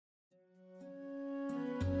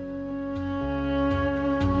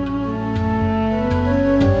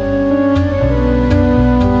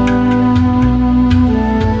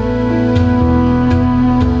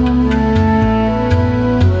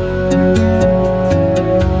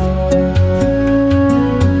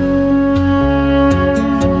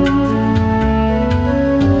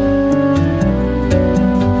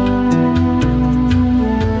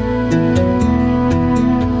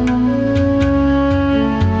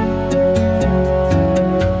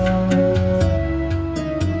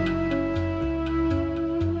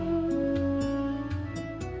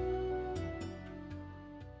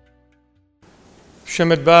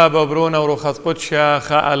شمت بابا وبرونا وروخذ قدشة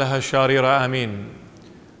خاء لها شاريرة آمين.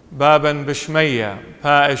 بابا بشمية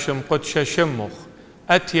بائشم قدشة شمخ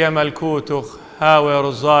أتيا ملكوتخ هاوي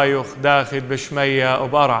رزايخ داخل بشمية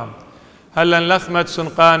وبأرعم هلا لخمت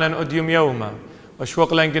سنقانا أديم يوما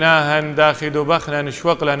وشوقلا جناها داخل بخنا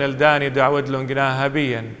شوقلا الداني دعود لن جناها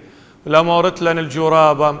بيا ولمورت لن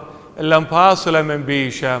الجرابة إلا مباصلة من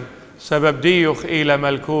بيشا سبب ديوخ إلى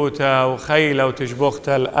ملكوتا وخيلة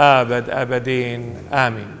وتجبختا الآبد أبدين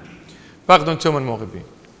آمين. فقدوا انتم المغبين.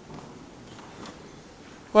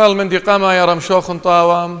 من دي قاما يا رمشوخ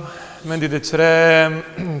طاوام من دي دتريم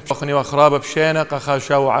شوخني وخرابة بشينق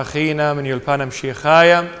أخاشا وعخينا من يلبانا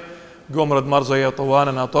مشيخايا قوم رد مرزا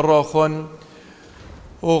يطوانا ناطروخن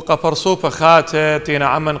وقفرصوبة خاتة تينا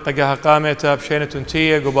عمن قجها قامتا بشينة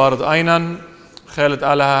تنتية قبارد أينن خيلت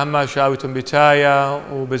آلها هما شاويت بتايا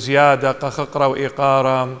وبزيادة قخقرة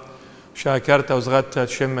وإيقارة شاكرت وزغدت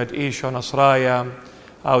تشمد إيش ونصرايا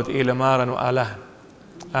أود إلى مارا وآلها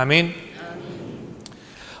آمين.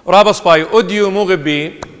 رابص باي أوديو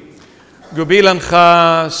مغبي قبيلا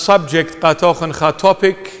خا subject قاتوخن خا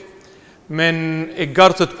topic من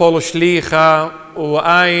إقارتة بولشليخا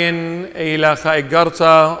وآين إلى خا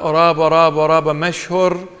إقارتة رابا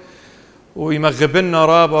مشهور ويمغبنا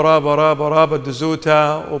رابا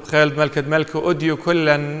دزوتا وبخالد ملكة أوديو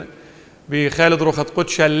كلا بخالد روخة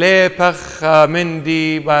قدشة ليبخ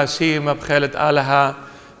مندي باسيمة بخالد آلها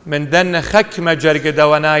من دن خكمة جرق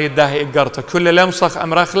دواناي داهي إقارتة كل لمصخ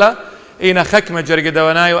أمرخلة إينا خكمة جرق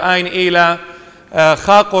دواناي وآين إلى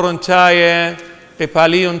خاقر تاية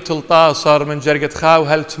قباليون تلطاصر من جرقة خاو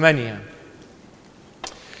هل 8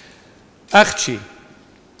 أختي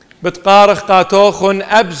بتقارخ قاتوخن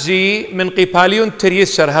أبزي من قباليون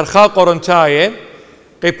تريسر هرخا قرنتاية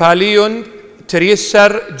قباليون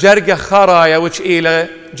تريسر جرقة خرايا وش إلى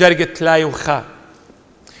جرقة تلايوخا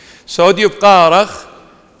سوديو بقارخ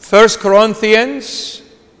 1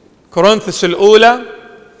 كورنثوس الأولى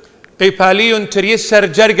قباليون تريسر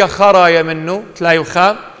جرقة خرايا منه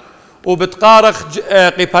تلايوخا وبتقارخ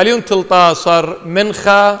قباليون تلطاصر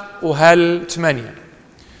منخا وهل 8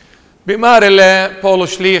 بمار الله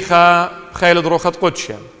بولشليخا خيل دروخة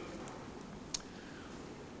قدشة.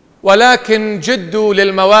 ولكن جدوا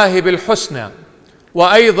للمواهب الحسنى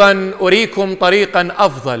وأيضا أريكم طريقا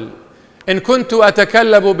أفضل إن كنت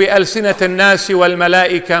أتكلم بألسنة الناس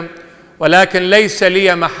والملائكة ولكن ليس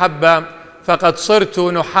لي محبة فقد صرت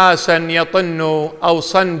نحاسا يطن أو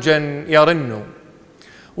صنجا يرن.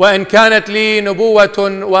 وإن كانت لي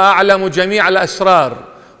نبوة وأعلم جميع الأسرار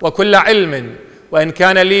وكل علم وإن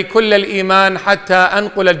كان لي كل الإيمان حتى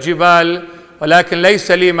أنقل الجبال ولكن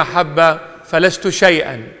ليس لي محبة فلست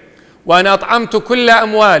شيئا. وأن أطعمت كل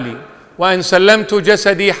أموالي وإن سلمت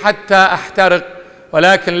جسدي حتى أحترق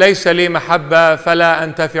ولكن ليس لي محبة فلا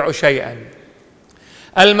أنتفع شيئا.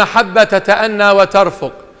 المحبة تتأنى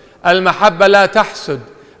وترفق، المحبة لا تحسد،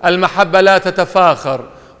 المحبة لا تتفاخر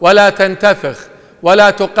ولا تنتفخ ولا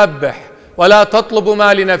تقبح ولا تطلب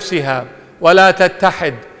ما لنفسها ولا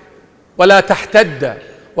تتحد ولا تحتد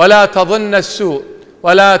ولا تظن السوء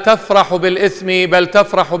ولا تفرح بالإثم بل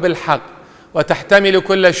تفرح بالحق وتحتمل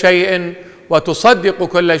كل شيء وتصدق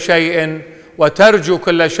كل شيء وترجو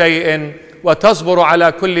كل شيء وتصبر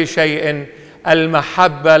على كل شيء.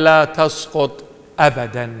 المحبة لا تسقط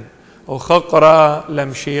أبدا. وخقرة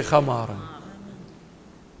لمشي خمارا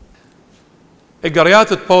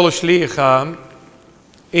إقريات بولشليخا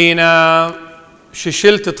إينا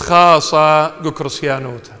ششلت خاصة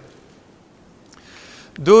قكرسيانوتا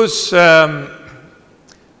دوس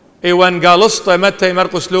إيوان قالسطة متى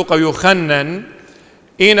مرقس لوقا يخنن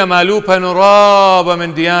إينا مالوبا رابا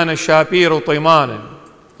من ديانة شابير وطيمانا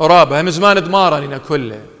رابا هم زمان دمارا إينا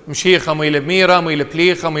كله مشيخة ميلا بميرا ميلا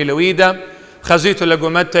بليخة ميلا ويدا خزيتو لقو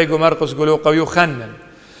متى يقو مرقس لوقا يخنن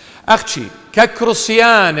أختي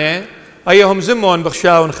ككرسيانة أيهم زمون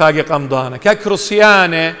بخشاون خاقي قمضانة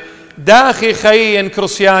ككرسيانة داخي خيين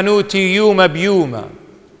كرسيانوتي يوم بيوم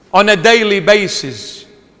on a daily basis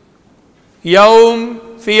يوم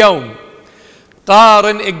في يوم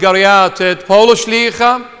قارن إقريات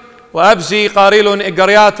بولشليخا وأبزي قاريلون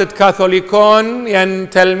إقريات كاثوليكون ين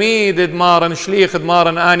تلميذ دمارن شليخ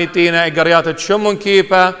دمارن آنيتينا إقريات شمون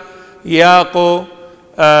كيبا ياقو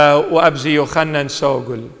وأبزي يخنن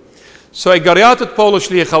سوقل سو إقريات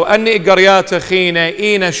بولشليخا وأني إقريات خينا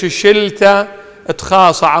إينا ششلتا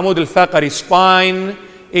اتخاص عمود الفقري سباين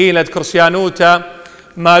إيلة كرسيانوتا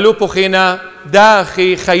مالوبو خينا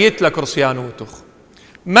داخي خيت لكرسيانوتخ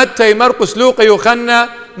متى مرقس لوقا يوخنا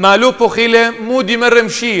مالوبو خيله مودي مر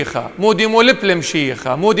مشيخة مودي مولب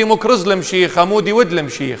مشيخة مودي مكرز مشيخة مودي ود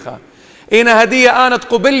مشيخة إينا هدية أنا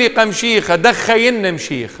تقبل لي قمشيخة دخين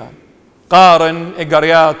مشيخة قارن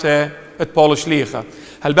إقرياته اتبولش ليخا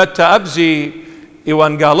هلبتا أبزي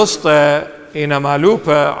إيوان قالسطة إينا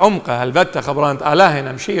مالوبة عمقة هلبتا خبرانت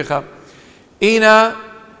آلاهنا مشيخة إينا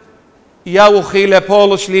ياو خيلة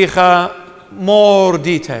بولش ليخا more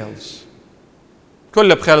details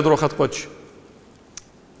كله بخير دروخة قدش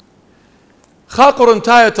خاقر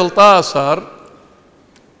انتاية الطاصر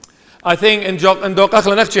I think إن دوق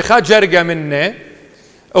أخلا نختي خا جرقة منه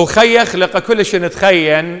أو خي يخلق كل شيء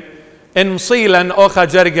نتخين إن مصيلا أو خا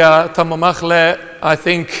جرقة تم مخلق I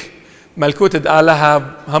think ملكوت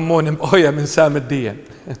آلها همون بأوية من سام الدين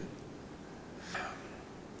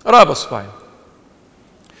رابص باين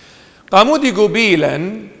قامودي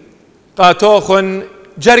قبيلا قاتوخن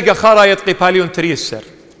جرقة خرايط قباليون تريسر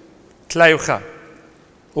تلايو خا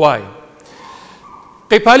واي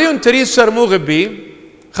قباليون تريسر مغبي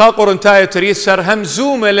خاقر انتاية تريسر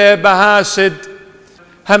همزومة بهاسد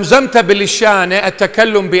همزمت باللشانة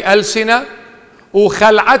التكلم بألسنة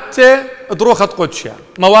وخلعت دروخة قدشة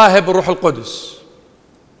مواهب الروح القدس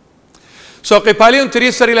سو قباليون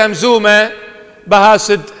تريسر الهمزومة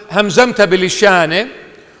بهاسد همزمت باللشانة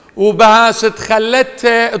وبهاسد خلت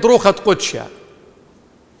دروخة قدشة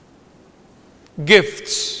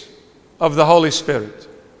gifts of the Holy Spirit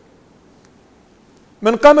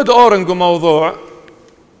من قامد أورنجو موضوع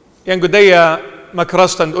ينقدية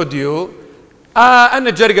مكرستن أوديو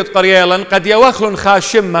أن جرقة قريالا قد يوخلن خا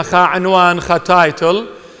شمة خا عنوان خا تايتل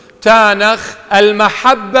تانخ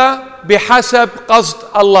المحبة بحسب قصد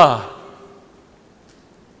الله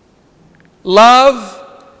love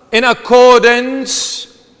in accordance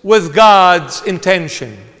with God's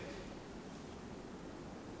intention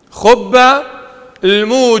خبة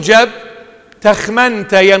الموجب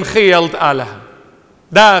تخمنت ينخيلت آلها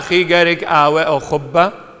داخي قرق آوة أو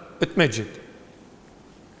خبة اتمجد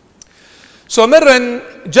مرن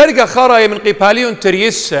جرقة خراي من قباليون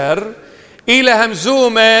تريسر إلى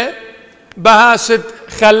همزومة بهاسد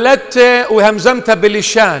خلته وهمزمته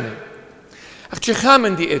باللشانة أختي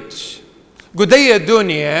خامن دي إتش قدية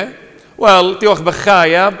الدنيا تيوخ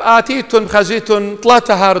بخايا بآتيتن بخزيتن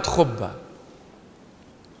 3 هارد خبة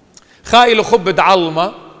خايل خبة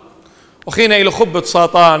علمة وخينا إلى خبة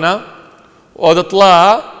ساطانة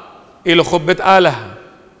وتطلع إلى خبة آلهة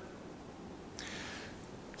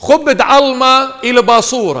خبة علمة إلى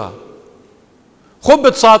باصورة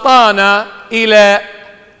خبة ساطانة إلى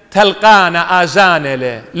تلقانة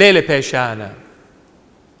آزانة ليلة بيشانة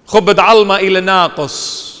خبة علمة إلى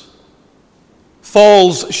ناقص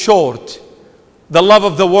falls short the love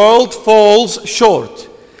of the world falls short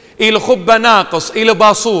إلى خبة ناقص إلى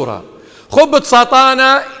باصورة خبة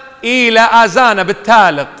ساطانة إلى آزانة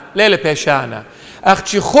بالتالق ليلة بيشانة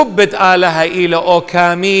أختي خبة آلهة إلى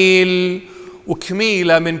أوكاميل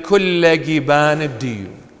وكميلة من كل جبان الديو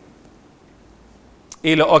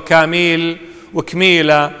إلى أوكاميل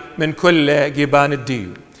وكميلة من كل جبان الديو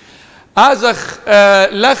أزخ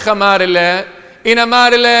لخ مارلة إن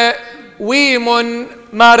مارلة ويمن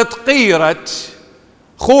مارت قيرت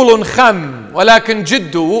خول خم ولكن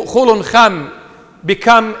جدو خول خم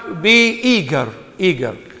become be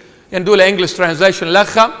eager يندول English translation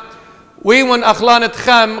لخ ويمن أخلانت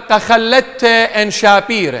خم قخلت إن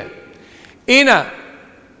شابيرة إنا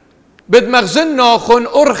بدمغزنو خن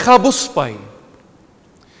أرخى بصبي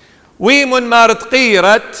ويمن مارت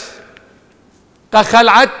قيرت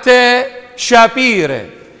قخلعت شابيرة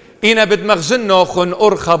إنا بدمغزنو خن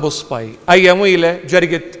أرخى بصبي أي مويلة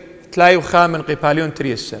جرقت تلايو خامن قباليون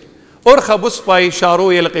تريسر أرخى بصبي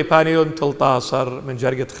شاروية لقباليون تلطاصر من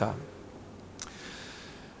جرقت خام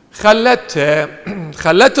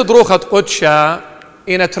خلت دروخة قدشة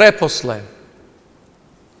إنا تريبوسلين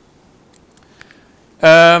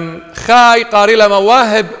خاي قارلة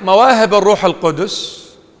مواهب الروح القدس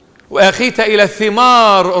وأخيت إلى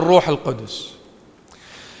ثمار الروح القدس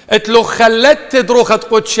اتلو خلت دروخة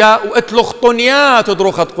قدشة واتلو خطنيات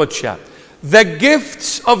دروخة قدشة the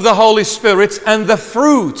gifts of the Holy Spirit and the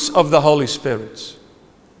fruits of the Holy Spirit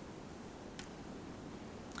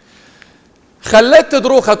خلت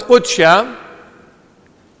دروخة قدشة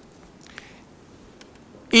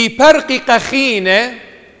يبرقي قخينة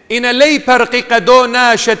إن لي برقي قدو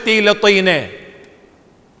ناشتي لطينة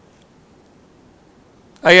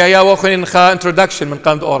أي يا وخن خا introduction من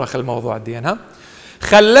قامت أورخ الموضوع دين ها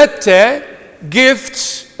خلت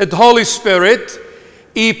gifts the Holy Spirit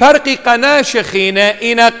يبرقي قناشخينة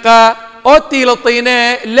إن قا أوتي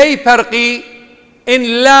لطينة لي برقي إن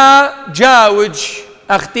لا جاوج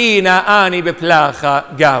أختينا آني ببلاخة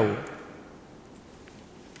جاو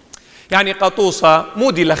يعني قطوصة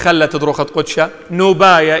مودي لخلت دروخة قدشة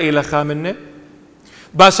نوبايا إلى خامنة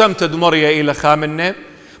باسمت دمريا إلى خامنة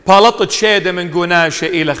بالطت شيدة من قناشة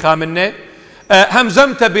إلى خامنة،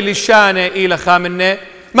 همزمت بلشانة إلى خامنة،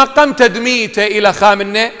 مقمت دميته إلى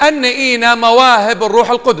خامنة، أن إينا مواهب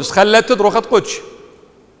الروح القدس خلت روح القدس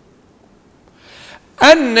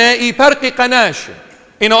أن يبرقي قناشة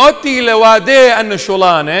إن أتي لوادي أن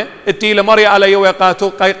شولانة أتي لمري على يوقاتو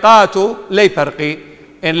قيقاتو لي برقي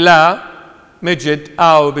إن لا مجد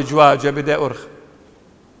أو بجواجة بدا أرخ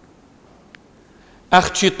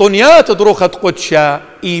أختي طنيات دروخة قدشة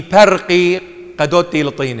يبرقي قدوتي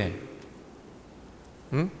لطينة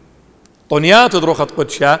طنيات دروخة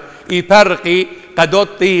قدشة يبرقي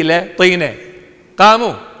قدوتي لطينة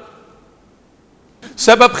قاموا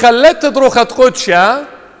سبب خلت دروخة قدشة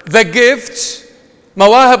the gifts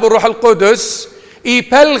مواهب الروح القدس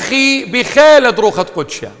يبلخي بخيل دروخة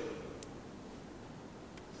قدشة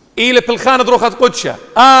إلى بالخان دروخة قدشة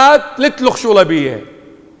لتلخ شو بيه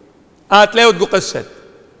لاوت قصة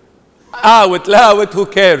لاوت who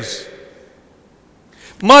cares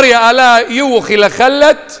مريا على يوخي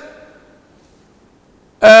لخلت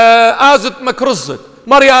آزت مكرزت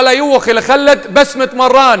مريا على يوخي لخلت بسمة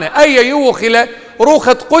مرانة أي يوخي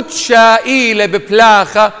روخة قدشة إلى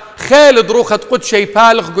ببلاخة خالد روخة قدشة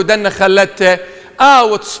يبالغ قدنا خلته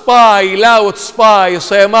آوت سباي لاوت سباي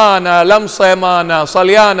صيمانة لم صيمانة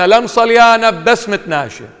صليانة لم صليانة بسمة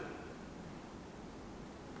ناشة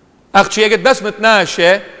أختي يقد بسمة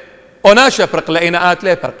ناشة وناشة برق لقينا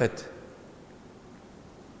ليه برقت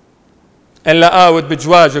إلا آوت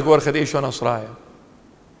بجواجك ورخد إيش ونصرايا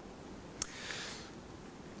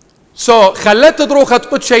خلت دروخة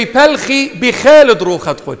قدشة يبلخي بخيل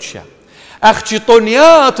دروخة قدشة أختي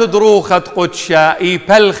طنيات دروخة قدشة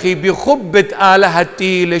يبلخي بخبة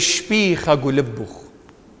آلهتي لشبيخة قلبخ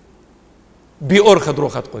بأرخ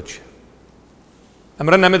دروخة قدشة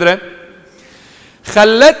أمرنا مدري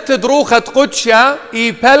خلت دروخة قدشة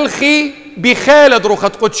يبلخي بخيل دروخة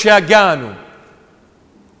قدشة جانو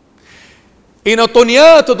إن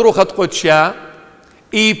طنيات دروخة قدشة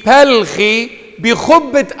يبلخي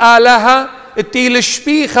بخبة آلهة التي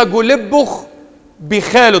لشبيخة قلبخ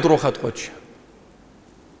بخيل دروخة قدشة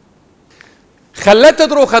خلت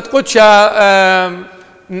دروخة قدشة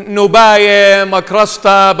نباية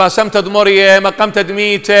مكرستا باسمت دمرية مقامت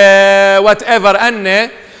دميته وات ايفر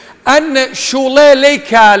أن شولي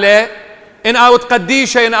ليكالة إن أوت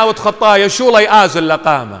قديشة إن أوت خطايا شولي آزل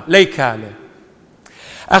لقامة ليكالة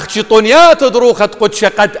أختي طنيات دروخة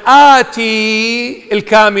قدشة قد آتي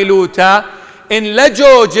الكاملوتا إن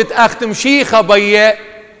لجوجت أختم شيخة بيه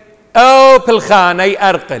أو بالخانة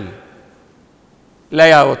أرقل لا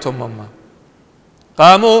يا وتمما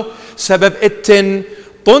قاموا سبب التن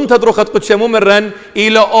طنت دروخة قدشة ممرا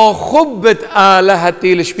إلى أخبت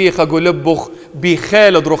آلهتي لشبيخة قلبخ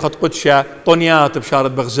بخيل دروخة قدشة طنيات بشارة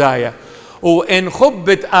بغزاية وإن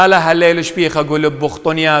خبت آلهة ليل شبيخة قلبخ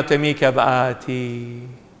طنيات ميكا بآتي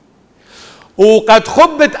وقد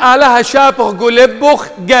خبت آلهة شابخ قلبخ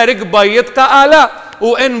قارق بيت قآلا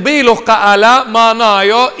وإن بيلخ قآلا ما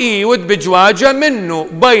نايو إيود بجواجة منه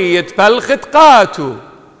بيت بلخت قاتو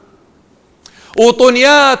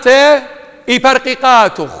وطنياته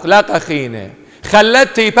يبرققاتخ لقى خينه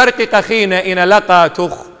خلت يبرقق خينه إن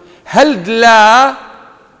لقاتخ هل دلا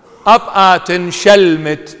أبقات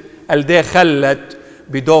شلمت الدي خلت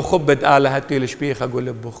بدو خبت آلهتي لشبيخة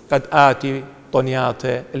قلبخ قد آتي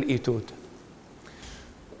طنياته الإيتوت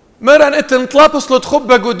مرن إتن طلابس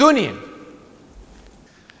لتخبة قدونين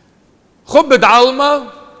خبت علمة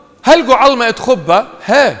هلقوا علمة اتخبة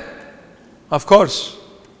of course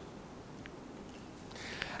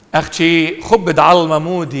أختي خبت علمة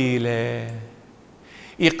مودي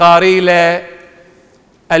إقاري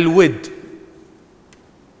الود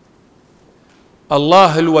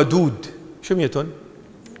الله الودود شو ميتون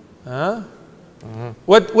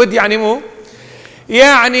ود يعني مو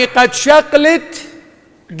يعني قد شقلت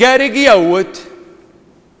قارق يوت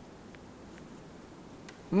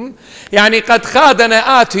يعني قد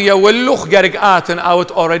خادنا آتي يولخ قارق آتن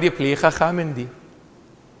أوت أوريدي بليخة خامندي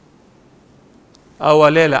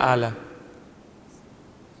أول ليلة آلة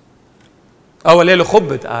أول ليلة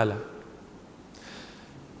خبت آلة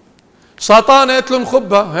ساطانة اتلن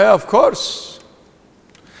خبة هي of course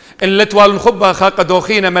اللي توالن خبة خاقة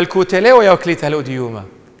دوخينة ملكوتة ليه ويوكليتها الأديومة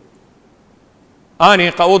آني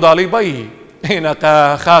قاوضة لي بي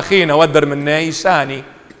هنا خاخينة ودر من يساني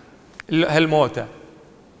هالموتة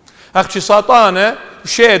أختي ساطانة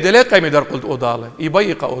شيدة ليه قيمة در قلت أوضالة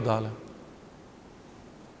يبيق أوضالة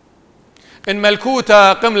إن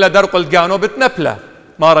ملكوتة قملة در قلت قانو بتنبلة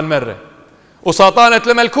مارا مرة وساطانة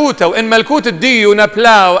لملكوتة وإن ملكوت الديو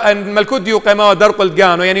نبلا وإن ملكوت ديو قيمة در قلت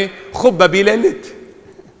قانو يعني خبة بليلت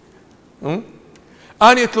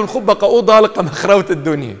أنا قلت له نخبة قوضة لقى مخروت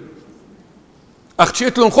الدنيا. أختي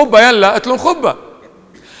قلت له نخبة يلا، قلت له نخبة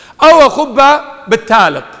أو خبة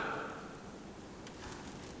بالتالق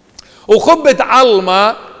وخبة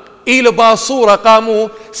علمة إلى باصورة قاموا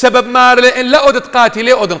سبب ما إن لا أود تقاتي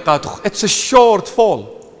ليه أود نقاتل. It's a short fall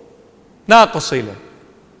ناقص إلى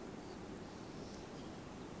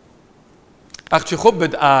أختي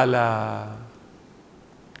خبة آلة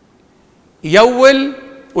يول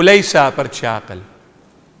وليس برتشاقل.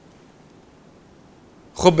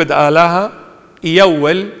 خبة آلها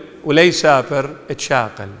يول وليس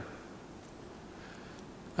برتشاقل.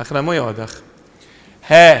 أخنا مو يودخ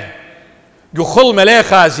ها يخل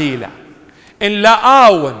مليخا زيلة إن لا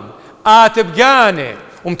آون آتبقاني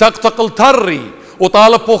ومتقتقل تري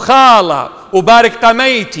وطالب وخالة وبارك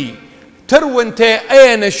قميتي ترونت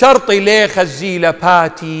أين شرطي ليخ الزيلة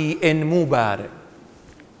باتي إن مو بارك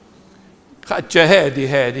خدش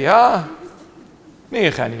هادي ها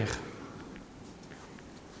نيخة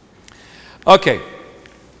أوكي.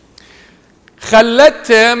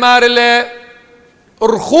 خلت مارلة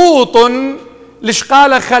رخوط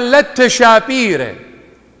لشقالة خلت شابيرة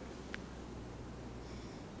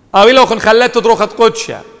أو لو خلت دروخة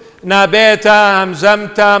قدشة نابيتا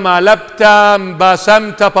همزمتا مالبتا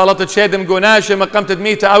مباسمتا بالطت شيدم قناشة مقامت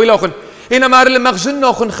دميتا أو لو هنا مارلة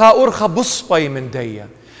مخزنو خاورخة بصبي من ديا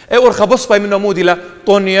أورخة بصبي من نمودي لا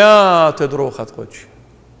طنيات دروخة قدشة.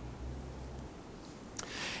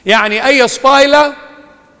 يعني أي سبايلة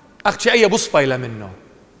أختي أي بصبايلة منه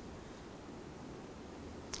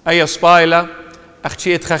أي سبايلة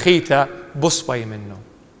أختي اتخخيتا بصبي منه.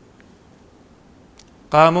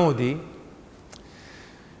 قامودي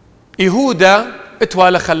يهودا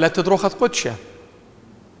اتوالى خلت دروخة قدشة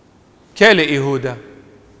كالي يهودا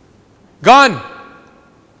قان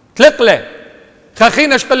تلقله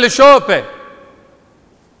خخينا شقل شوبه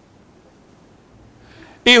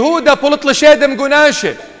يهودا بولطل شيدم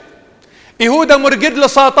قناشه يهودا مرقد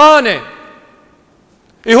لساطانه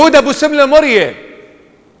يهودا بسمل مريه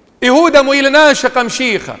يهودا ميلناشه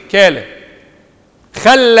قمشيخه كاله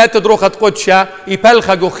خلت دروخة قدشة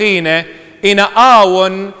يبلخ قخينه إنا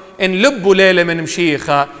آون إن لبوا ليلة من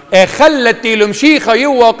مشيخة خلت تيلو مشيخة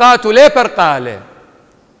يوقاتوا ليه برقالة.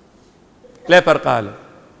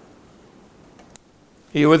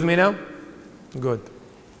 Are you with me now? Good.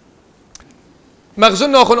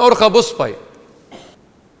 مخزون أخن أرخى بصبي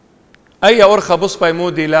أي أرخى بصبي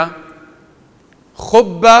مودي لا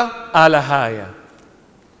خبة على هاية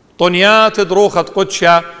طنيات دروخة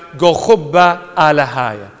قدشة جو خبة على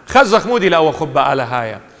هاية خزخ مودي لا أو خبة على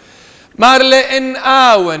هاية مارلي إن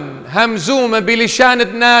آون همزومة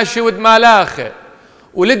بلشان ناشي ود مالاخة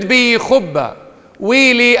ولد بي خبة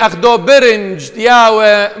ويلي أخدو برنج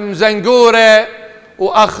دياوة مزنقورة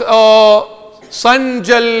وأخ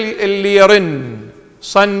صنج اللي يرن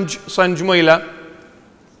صنج ميلة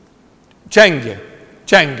تشنجة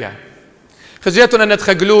خزيتنا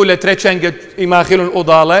نتخقلولة تري تشنجة يماخلون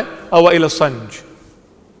الأضالة أو إلى الصنج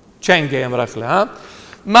تشنجة يا مرخلة ها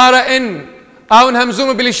مارا إن أون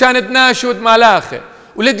همزومة بلشان ناشود مالاخة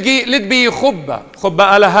ولد بي خبة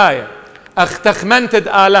على هاي أختخمنتد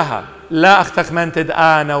آلها لا أختخمنتد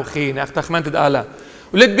آنا وخين أختخمنتد آلها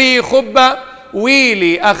ولد بي خبة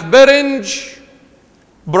ويلي أخبرنج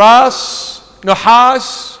براس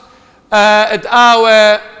نحاس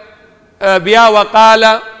اتآوى بياوى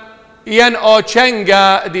قال ين أو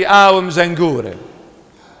تشنجا دي آوى مزنقورة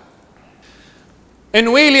إن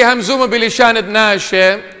ويلي همزومة بلشان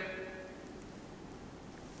ناشة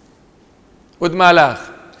ودمالاخ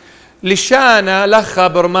لشانا لخا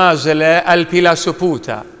برمازلة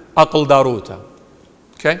البيلاسوبوتا أقل داروتا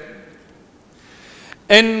اوكي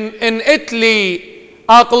إن اتلي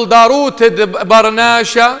أقل داروتد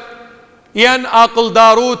برناشا ين أقل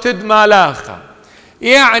داروتد مالاخا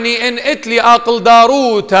يعني إن اتلي أقل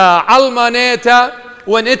داروتا علمانيتا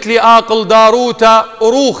وإن اتلي أقل داروتا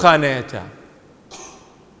روخانيتا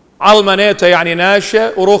علمانيتا يعني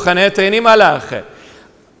ناشا وروخانيتا يعني مالاخا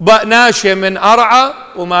ناشا من أرعى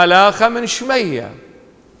ومالاخا من شمية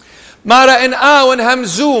مارا إن آون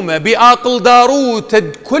همزومة بأقل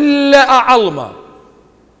داروتد كل أعلمة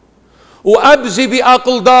وأبزي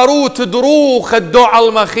بأقل داروت دروخ الدوع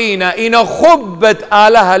المخينة إن خبت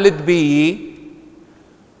آلها لدبي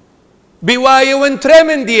بواي وين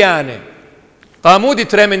ترمن ديانة قامودي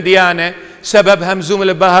ترمن ديانة سبب همزوم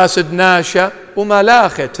لبهاسد ناشا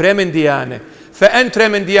ومالاخة ترمن ديانة فأن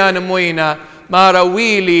ترمن ديانة موينة ما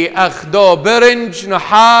رويلي أخدو برنج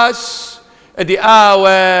نحاس دي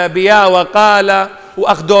آوى بياوى قالة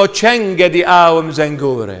وأخدو تشنج دي آوى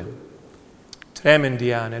مزنقورة ترمن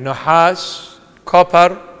ديانة نحاس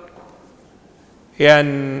كوبر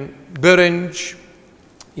ين برنج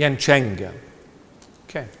ينشنجا.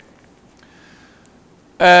 اوكي.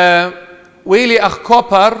 ويلي أخ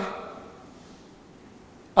كوبر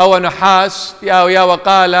أو نحاس يا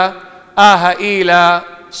وقال إلى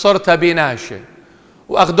صرت بناشة،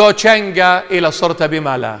 وأخدو تشنجا إلى صرت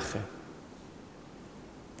بملاخة.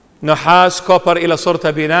 نحاس كوبر إلى صرت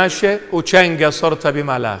بناشة، وتشنجا صرت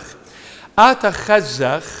بملاخة.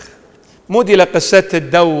 خزخ مودي لقصة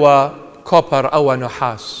الدوا كوبر أو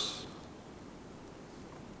نحاس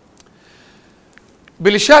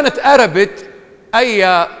بلشانة أربت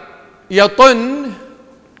أي يطن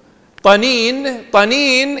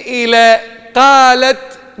طنين إلى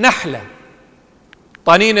قالت نحلة،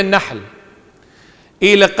 طنين النحل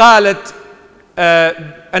إلى قالت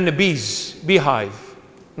أن بيز بيهايف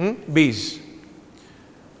بيز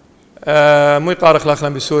مو يقارخ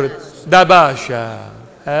الأخلام بسورة داباشا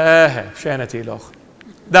شينتي الأخ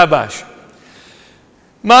داباشا.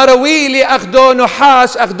 ما رويلي أخدو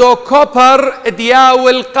نحاس أخدو كوبر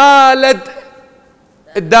دياول قالت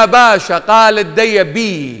الداباشا، قالت دي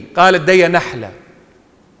بي، قالت دي نحلة.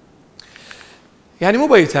 يعني مو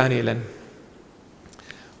بيتاني لن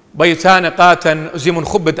بيتاني قاتن زيمون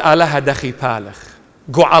خبت آلها دخي بالخ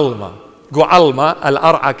قعلمة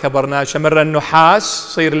الأرعى كبرناشة مرة النحاس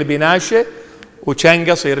صير اللي بناشة،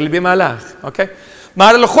 وشنقة صير اللي بملاخ. أوكي.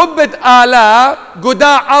 مار الخبت آلا قدا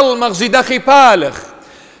علمغ زي دخي بالخ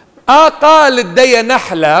قال الدية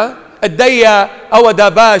نحلة الدية أو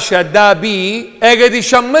داباشا دابي اجد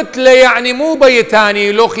يشمت له، يعني مو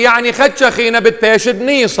بيتاني لوخ، يعني خدشخينا بتبيشد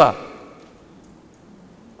نيصة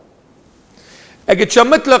اجد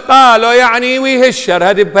شمت له قالوا يعني ويهشر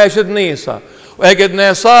هذه بيشد نيصة، واجد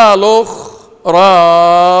نيصالوخ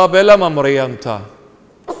راب لما مريمتا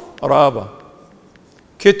رابا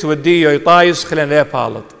كت وديو يطايز خلين ليه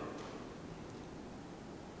بالط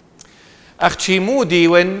أختي مودي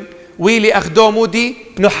وين ويلي أخدو مودي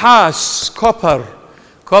نحاس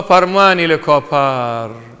كوبر ماني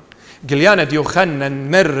لكوبر قليانا ديو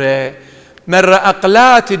خنن مرة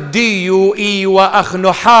أقلات الديو وأخ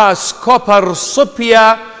نحاس كوبر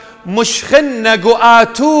صبيا مش خنة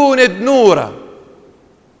قواتون دنورة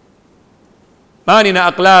ماني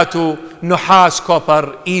أقلاتو نحاس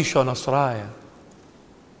كوبر إيشو نصرايا.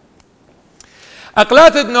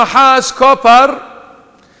 أقلات النحاس كوبر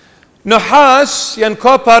نحاس ين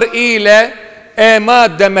كوبر إلى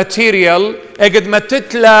مادة ماتيريال اجد ما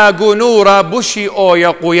تتلاقوا نورا بوشي أو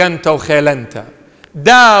يقوينتا وخيلنتا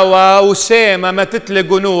داوا وسيما ما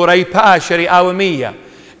تتلقوا نورا يباشري آومية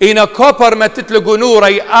إنا كوبر ما تتلقوا نورا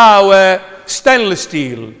يآوى ستانلس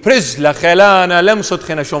ستيل برزلة خيلانة لمصد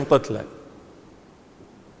خينا شمطتلا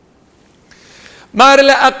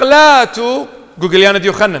مارلا أقلاتو قوقليانا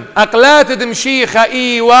ديو خنن أقلات دمشيخة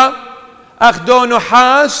إيوة أخدو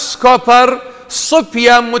نحاس كوبر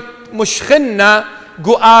صبيا مشخنة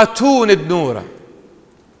قواتون النورة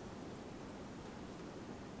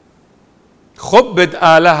خبد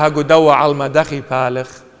آلها قدوة على المدخي بالخ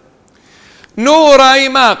نورا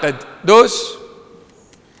يماقد دوس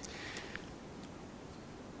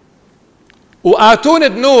وآتون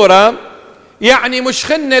النورة يعني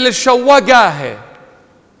مشخنة للشواقاهي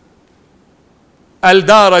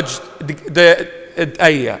الدارج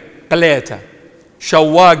أي قليته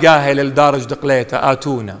شواقاهي للدارج دقليته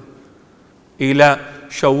آتونا إلى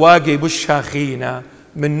شواقي بشاخينا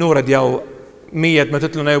من نورة دياو 100 ما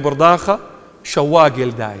تتلنا يبرداخة شواقي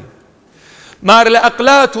الداي مار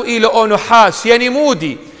لأقلاتو إلى أونحاس يعني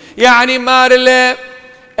مودي يعني مار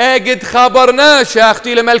لأجد خبرناش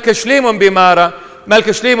أختي لملك شليمون بمارة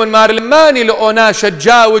ملك شليمون مار لماني لأوناش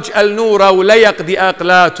تجاوج النورة ولا يقضي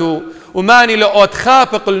أقلاتو وماني لأو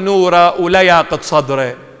تخافق النورة ولا يقض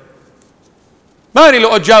صدره ماني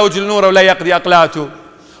لأو تجاوج النورة ولا يقضي أقلاته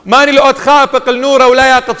ماني لأو تخافق النورة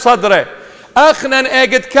ولا يقض صدره أخنا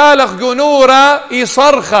أجد كالخ نورة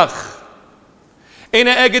يصرخخ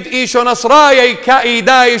إنا أجد إيشو نصرايا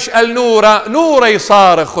يدايش النورة نورة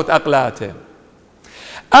يصارخ خد أقلاته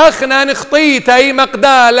أخنا نخطيتي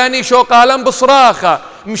مقدالا نشو قالا بصراخة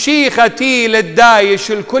مشيخة تيل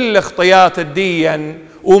الدايش الكل اخطيات الدين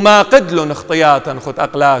وما قدلن اخطياتا خد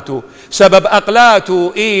أقلاته سبب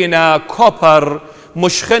أقلاته إينا كوبر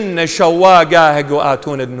مشخن شواقاه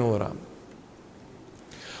قواتون النورة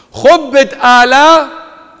خبت آلا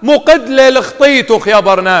مقدلة لخطيته يا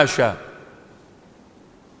برناشا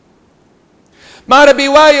ما ربي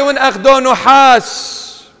وايون أخدو نحاس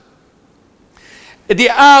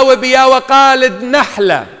دي آوى بيا وقالد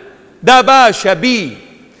نحلة داباشا بي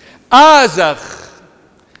آزخ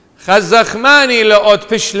خزخ ماني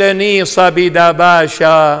لأوت بشلني صبي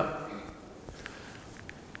داباشا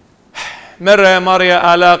مرة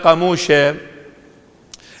مريا آلا قموشة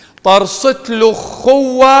طرصت له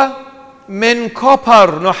خوة من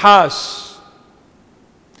كوبر نحاس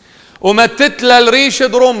ومتت له الريش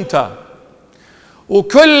درمته،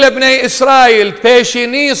 وكل بني إسرائيل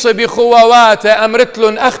بيشينيص بخواواته أمرت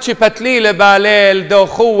لهم أختي بتليل باليل دو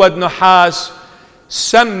خوة نحاس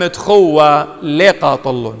سمت خوة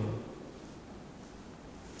لقاطلن،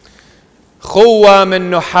 خوة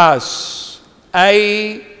من نحاس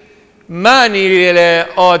أي ماني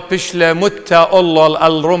لأود بشلة متى الله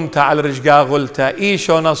الرمتة على رجقا غلتة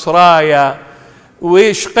إيشو نصرايا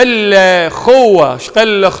ويش قل خوة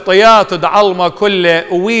شقل اختياط دعلمة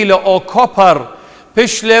كله ويلة أو كوبر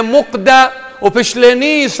بشلة مقدة وبشلة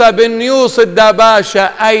نيسة بالنيوس الدباشة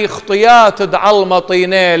أي اختياط دعلمة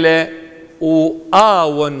طينيلة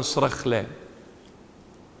وآون صرخلة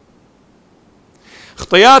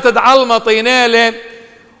اختياط دعلمة طينيلة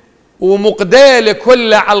ومقدال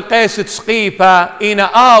كل عالقيسة سقيفة إنا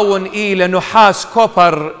آون إلى نحاس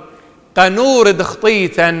كوبر قنور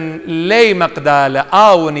دخطيتا لي مقدالة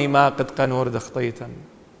آوني ما قد قنور دخطيتا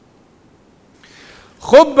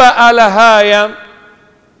خبة على هايا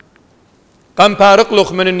قم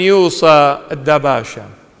بارقلخ من النيوصة الدباشة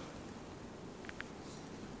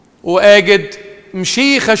وأجد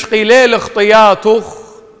مشيخة شقيليل اختياطخ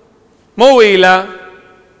مويلة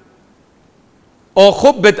أو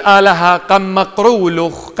خبت آلها قم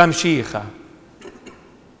مقرولخ قم شيخة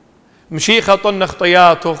مشيخة طن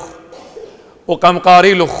اختياطخ وقم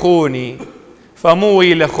قاريلخ خوني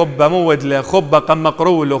فموي لخبة مود لخبة قم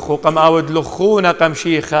مقرولخ وقم أود لخونة قم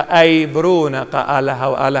شيخة أي برونة قالها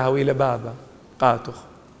وآلها ويل بابا قاتخ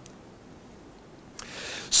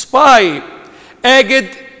سباي أجد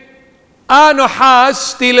أنا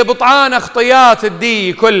حاس تيل بطعان اختياط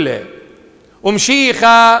الدي كله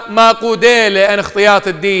ومشيخة ما قوديلة أن اختياط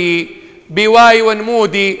الدي بواي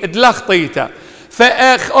ونمودي دلخطيته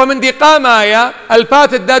فأخ ومن دي قامايا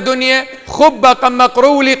البات دا دنيا خبة قم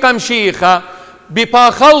مقرولي قم شيخة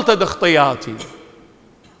بباخلت داختياتي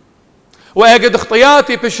وأجد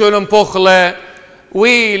اختياتي بشولم بخلة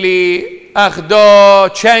ويلي أخدو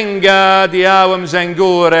تشنجا دياوم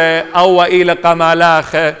زنقورة أو إلى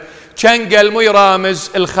قمالاخة تشنجا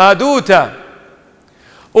الميرامز الخادوتة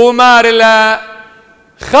ومارلا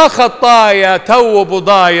خطايا تو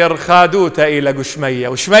بضاير خادوته إلى قشمية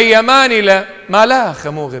وشمية ماني له مالاخة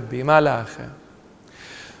مو غبي مالاخة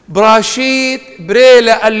براشيد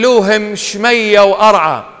بريلة قالوهم شمية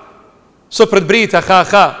وأرعى سبرد بريتا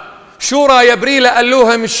خاخا شورا يا بريلة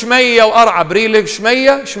قالوهم شمية وأرعى بريلة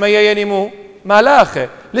شمية يعني مو مالاخة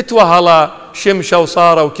لتوهلا شمشة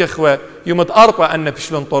وصارة وكخوة يوم تقرطة أن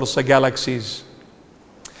بشلون طرسة جالاكسيز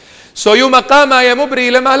يوم قام يا مبري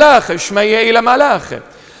لملاخة شمية إلى ملاخة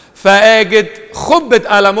فأجد خبت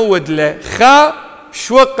على مود له خا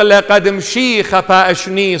شوق لقدم شيخة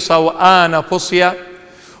باشنيصة وأنا بصية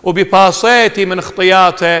وبباصيتي من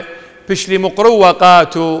اختياته بشلي مقروة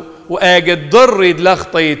قاتو وأجد ضرد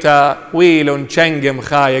لخطيته ويل شنقم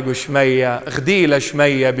خايق وشمية غديلة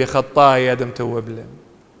شمية بخطايا دم توبله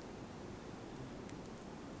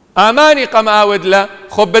أماني قم آود له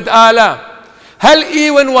خبت آلا هل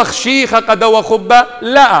إيوان وخشيخة قد وخبة؟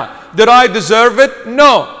 لا. Did I deserve it?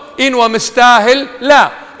 No. إنو مستاهل؟ لا.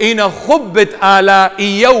 إن خبت آلا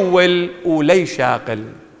يول ولي شاقل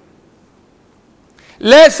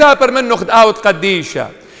لا سابر منه خد آوت قديشة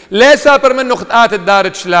لا سابر منه خد آت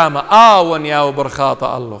الدارة شلامة آون ياو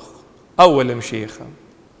برخاطة الله أول مشيخة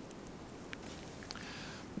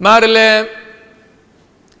مارلي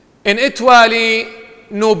إن إتوالي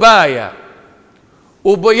نوبايا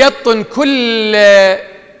وبيطن كل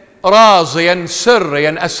رازيا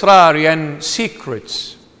سريا أسراريا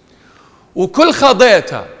سيكريتس وكل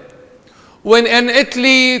خضيتها وإن أنقت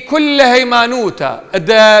لي كل هيمانوتا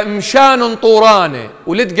دا مشان طورانة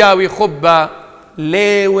ولتقاوي خبة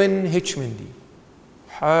ليون هيتش مندي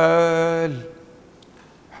حال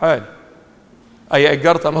أي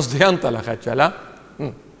أقرتها مصدي أنطلق لا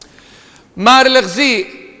مار الغزي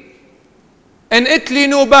أنقت لي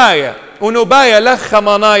نوبايا ونوبايا لخ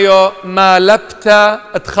منايو ما لبتا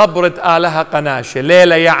تخبرت آلها قناشة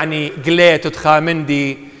ليلة يعني قليت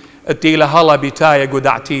تخامندي تيلا هلا بتايا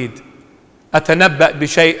قدعتيد أتنبأ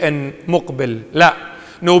بشيء مقبل لا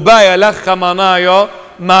نوبايا لخ منايو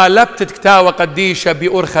ما لبتت كتاوى قديشة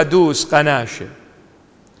بأرخدوس قناشة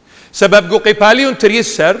سبب قيباليون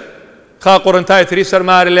تريسر خاقر انتاي تريسر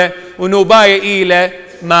مارلة ونوبايا إيلة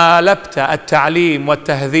ما لبتا التعليم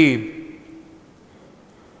والتهذيب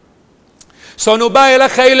نوبايا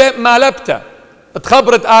لخيلة ما لبتا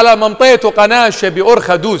تخبرت على منطقة قناشة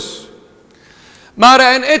بأرخدوس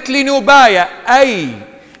مارا ان اتلي نوبايا أي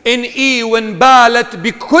إن إيوان بالت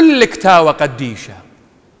بكل كتاوى قديشة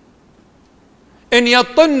إن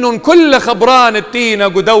يطنن كل خبران التينة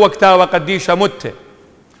قدوك تاوى قديشة متة،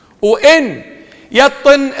 وإن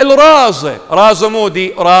يطن الرازة رازة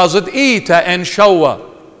مودي رازد إيتا إن شوى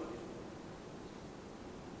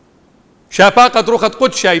شاباقة روخة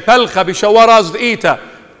قدشي بلخة بشوى رازد إيتا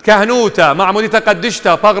كهنوتا معموديتا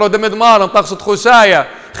قدشتا باغرو دمد مارن تقصد خسايا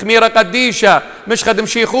خميرة قديشة مش خدم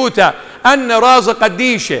شيخوتا أن رازة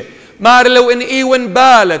قديشة مار لو إن إيوان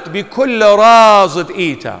بالت بكل رازد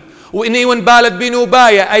إيتا، وإن إيوان بالت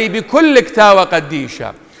بنوباية أي بكل كتاوة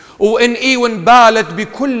قديشة، وإن إيوان بالت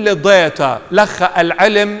بكل ضيطة لخ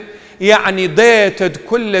العلم يعني ضيطة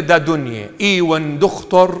كل دا دنيا. إيوان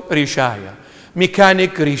دكتور رشاية،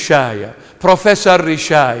 ميكانيك رشاية، بروفيسور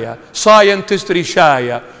رشاية، ساينتست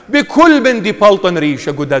رشاية، بكل من دي بلطن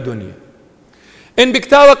ريشة قدا دنيا. إن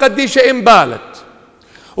بكتاوة قديشة إن بالت،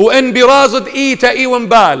 وإن برازد إيتا إيوان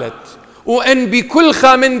بالت، وإن بكل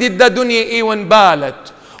خامن دي دا دنيا إيوان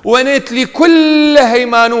بالت، ونت لي كل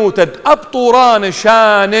هيمانوتة أبطوران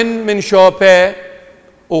شان من شوبي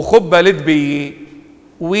وخبة لدبي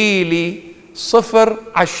ويلي صفر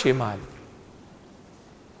عالشمال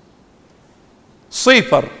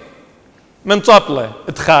صفر من طبلة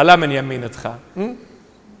ادخال من يمين ادخال،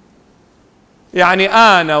 يعني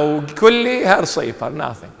أنا وكلي هر صفر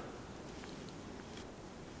nothing.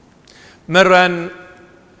 مرن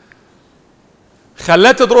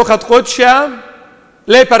خلت دروخة قدشة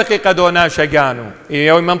ليه برقي قدونا شجانو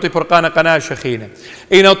يوم ممطي برقانا قناش خينه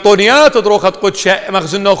إن الطنيات دروخة قدشة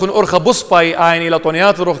مخزن ناخن أرخى بصبي عيني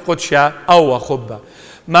لطنيات دروخة قدشة أو خبة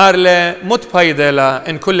مارله متبايدلا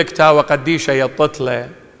إن كل كتاوة قديشة يطتله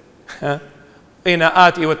إن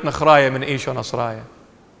آتي وتنخرايا من إيشو نصرايا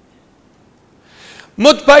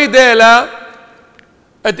متبايدلا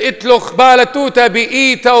اتلخ بالتوتا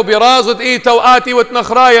بإيتا وبرازد إيتا وآتي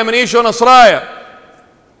وتنخرايا من إيشو نصرايا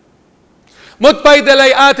متبايدة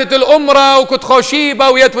لي آتت الأمرة وكت خوشيبة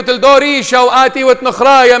ويتفت الدوريشة وآتي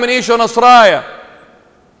وتنخرايا من إيشو نصرايا.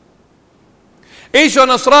 إيشو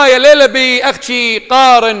نصرايا ليلة بي أختي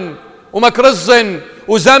قارن ومكرزن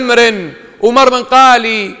وزمرن ومرمن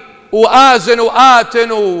قالي وآزن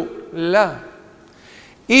وآتن لا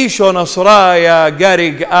إيشو نصرايا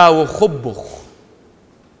قارق آو خبخ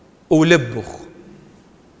ولبخ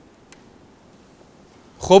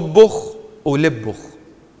خبخ ولبخ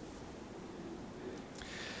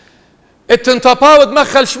التنطباود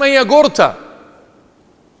مخل شمية قرطة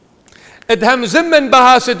ادهم زمن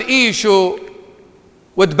بهاسد إيشو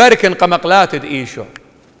ودبركن قمقلات إيشو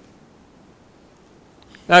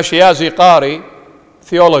ناشي يازي قاري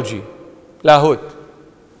theology لاهوت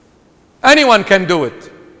anyone can do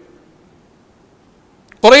it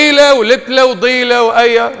قريلة ولبلة وضيلة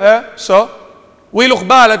وأي سو ويلو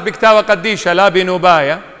خبالت بكتاوة قديشة لا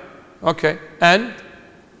بنوباية اوكي and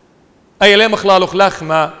أي ليه مخلالو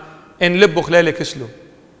خلاخما إن لبو خلالي كسلو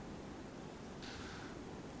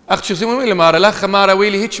أخت شو سيمون ويلي مارا لخ مارا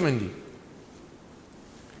ويلي هيتش مندي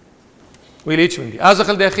ويلي هيتش مندي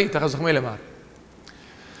أزخل دي أخي تخزخ ويلي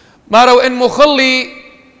مارا وإن مخلي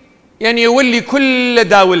يعني يولي كل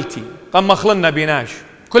داولتي قم مخلنا بيناش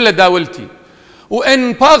كل داولتي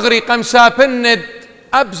وإن باغري قم سابند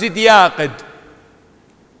أبزد ياقد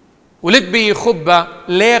ولد بي خبة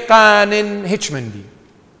ليقان هيتش مندي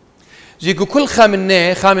زيكو كل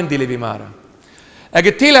خامن دي لبيمارة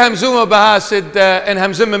أقلتي لها همزومة بهاسد إن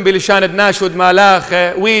همزمن بلشان ناشود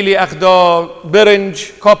مالاخة ويلي أخدو برنج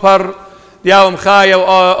كوبر دياوم خايا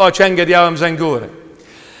أو تشنجة دياوم زنقورة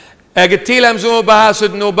أقلتي لها همزومة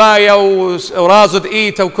بهاسد نوبايا ورازد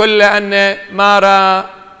إيتا وكل أن مارا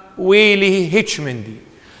ويلي هيتش مندي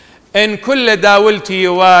إن كل داولتي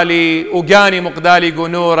يوالي وقاني مقدالي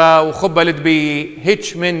قنورة وخبلت بي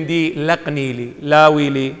هيتش مندي لقنيلي لا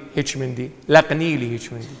ويلي هيتش مندي لقنيلي هيتش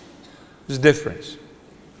مندي there's difference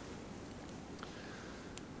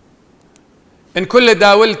إن كل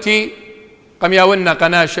داولتي قم ياولنا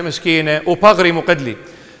قناشة مسكينة وبغري مقدلي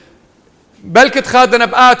بلكت خادنا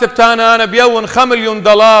بآتب تانا أنا بيون $5 مليون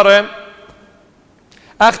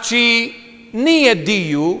أختي نية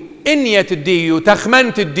ديو إنية الديو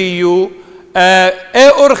تخمنت الديو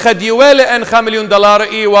أرخد يوالي أن $5 مليون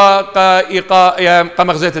إيوا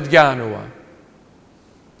قمغزيت تجانوا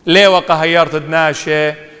ليه وقا هيارت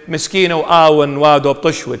دناشة مسكينة وآون وادو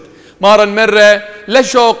بطشود مارا مرة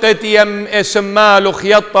لشوقت يم سمالو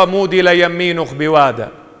خيطة مودي ليمينوخ بوادا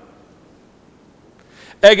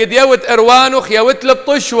اجد يوت اروانوخ يوت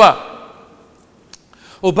لبطشوة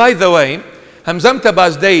وباي ذا واي همزمت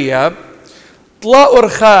بازدية طلع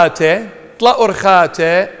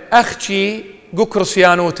أرخاته أختي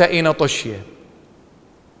قكرسيانو تأينا طشية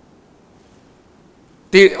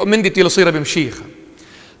من دي تلصيرة بمشيخة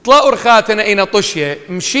طلع أرخاتنا إنا طشية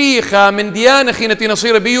مشيخة من ديانة خينتي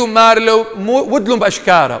نصير بيو مارلو ودلهم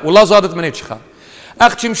بأشكارة والله زادت من إجخا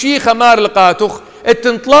أختي مشيخة مارلقاتخ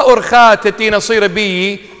التنطلع أرخاتتي نصير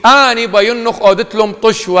بيي آني بينخ أودتلهم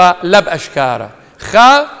طشوة لب أشكارة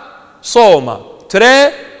خا صومة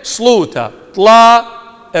تري صلوتة طلا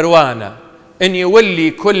إروانا إن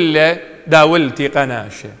يولي كل داولتي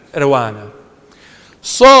قناشة إروانا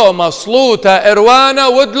صومة صلوتة إروانا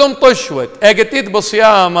ودلم طشوت أجتيت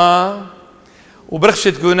بصيامة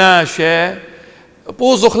وبرخشة قناشة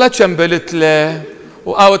بوزو خلتشم بلتله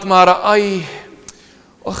وقاوت مارا أي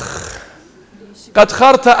أخ قد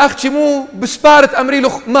خرت أختي مو بسبارة أمري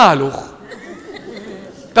لخ مالوخ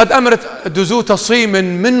قد أمرت دزو تصيم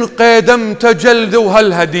من قدمت جلد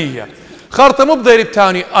وهالهدية خرطة مو بضير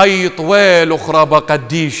التاني أي طويل أخرى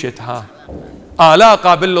قديشتها لا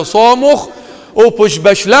قابل صومخ وبش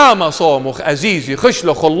بشلامة صومخ عزيزي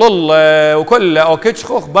خشله خلله وكله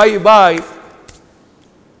أوكتشخخ باي باي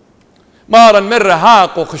مارا مرة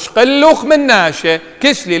هاقو خشقلوخ من ناشة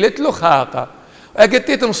كسلي لتلوخ هاقا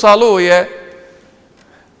أقتيت مصالوية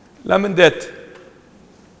لا من دت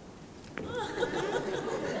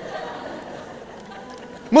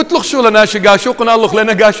متلخ شو لناشي قاشوق نالخ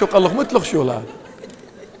لنا قاشوق الله متلخ شو لا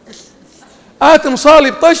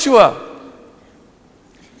مصالي بطشوة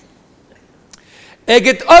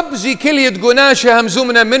اجد ابزي كلية قناشة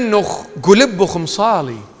همزومنا منخ قلبخ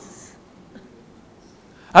مصالي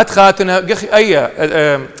اتخاتنا قخي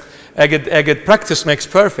اجد practice makes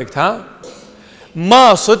perfect ها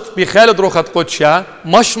ماصد بخالد روخت قدشة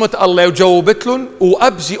مشمت الله وجاوبتلن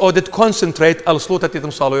وابزي اودت كونسنتريت الصلوتة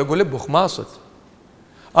تتمصالو يقول لبخ ماصد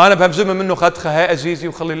أنا بهبزم منه خدخة هاي عزيزي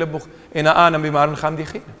وخلي لبخ أنا بمارن خامدي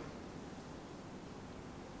خينا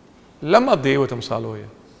لما أضي وتمصالوية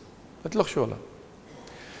أتلخ شولا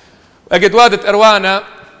أجد وادت إروانا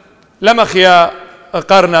لمخ يا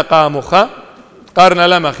قرنا قامخة قرنا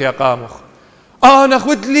لمخ يا قامخ أنا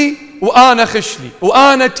خدلي وأنا خشلي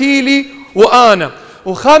وأنا تيلي وأنا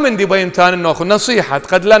وخامن دي بينتان النوخ نصيحة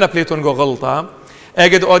قد لنا بليتون غلطة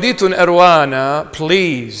أجد أوديتون إروانا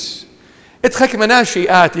بليز اتخك مناشي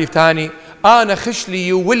آتي تاني أنا خشلي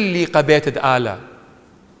يولي قبيتة آلة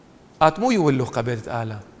مو يولو قبيتة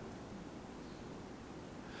آلة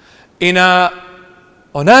إنا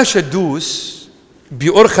أناش دوس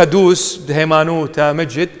بأرخ دوس دهيمانوتا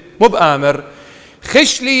مجد مو بآمر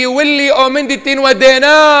خشلي يولي أو من ديتين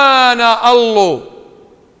ودينانا الله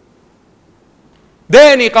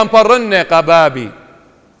ديني قنبرن قبابي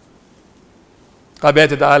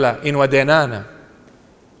قبيتة آلة إن ودينانا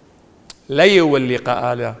لا يولي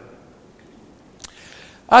قالة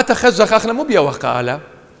أتخزخ أخنا مو بيوخ قالة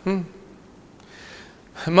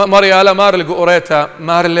مريالا مارل قوريتا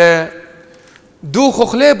مارل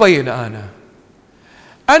دوخ ليه بين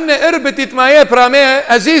أنا إربتي تمايا برامي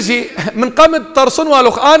عزيزي من قمد طرصن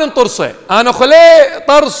والوخ أنا طرصي أنا خلي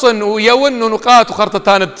طرصن ويون نقات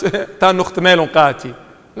وخرطة تان نختميل نقاتي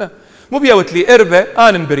لا مو بيوت لي إربة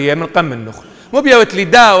أنا بريه من قم النخ مو بيوت لي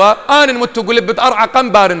داوة أنا مت قول بتأرعى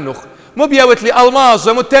قنبار النخ مو بيوت لي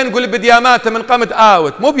الماظه متين قول بدياماته من قامت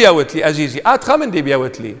اوت مو بيوت لي عزيزي خامن دي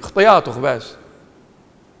بيوت لي خطياته بس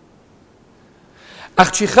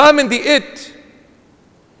اختي خامن دي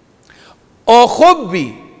او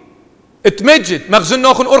خبي اتمجد مخزن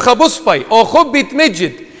ناخن ارخا بصبي او خبي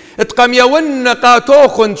اتمجد اتقم يون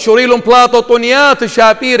قاتوخن شريلون بلاطو طنيات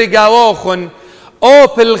شابير قاوخن او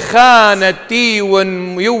بالخانة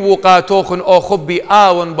تيون يو قاتوخن او خبي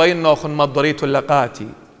آون بينوخن مضريتو اللقاتي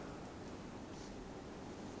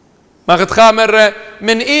ما قد خامر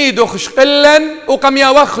من ايده خشقلا وقم يا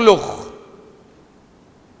وخلخ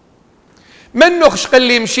منه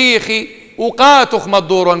خشقلي مشيخي وقاتخ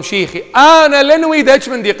مضور مشيخي انا لنوي داش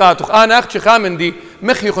من دي قاتخ انا اختي خامن دي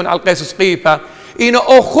مخيخن على القيس سقيفه انا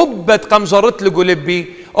اخبت قم زرت لقلبي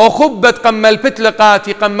اخبت قم ملبت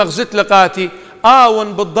لقاتي قم مغزت لقاتي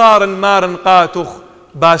آون بالدار مارن قاتخ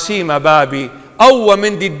باسيمة بابي او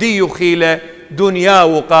من دي الديو خيله دنيا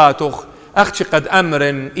وقاتخ أختي قد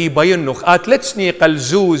أمر يبينخ لا سنيقة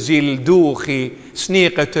الزوزي الدوخي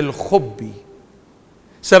سنيقة الخبي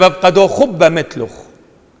سبب قدو خبة مثلخ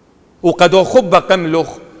وقدو خبة قملخ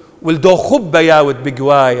ولدو خبة ياود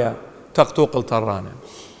بقوايا تقطوق الطرانة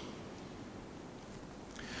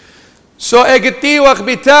اجدتي وقت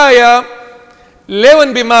بتايا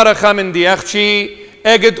لون بمارا خامن دي أختي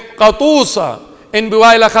اجد قطوصة إن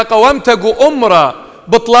بوايلا قوامتقو أمرا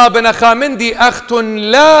بطلابنا خامندي أخت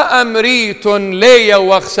لا أمريت ليا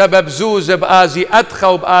وخ سبب زوز بآزي أدخى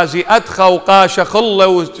وبآزي أدخى وقاشة خلة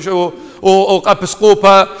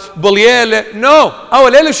وقبسقوبة بليالة نو أو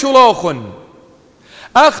ليلة شلوخن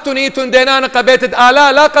أختنيتون دينانا قبيت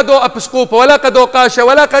آلا لا قدو أبسقوبة ولا قدو قاشة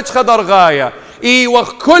ولا قدش خضر غاية إيوه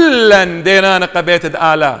كلا دينانا قبيت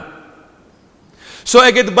آلا سو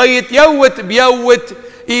أجد بيت يوت بيوت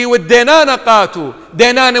إيوه دينانا قاتو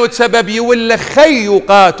دينانا وتسبب يولا خيو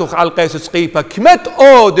قاتو على القيس سقيفة كمت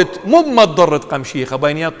أودت مو مضرت قمشيخة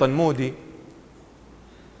بينيات مودي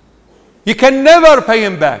You can never pay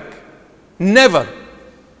him back never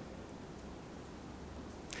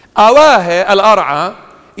أواه الأرعى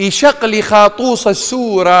يشقلي خاطوس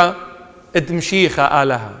السورة ادمشيخة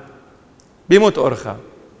آلها بيموت أرخى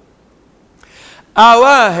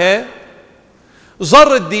أواه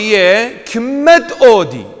زر الدية كمت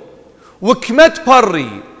أودي وكمت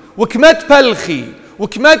بري وكمت بلخي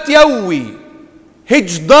وكمت يوي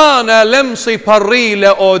هجدانا لمصي بري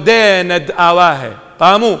لأوديند أواه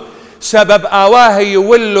قاموا سبب آواه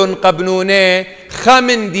يولن قبنونه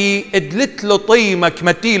خمندي ادلت لطيمة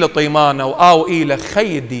كمتي لطيمانة وآو إيلة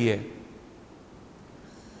خيدية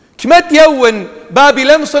كمت يون بابي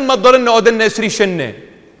لمصن مضرن أودن اسري شنه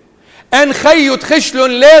ان خيو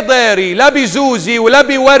تخشلن لا ضيري لا بزوزي ولا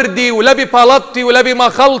بوردي ولا ببالطي ولا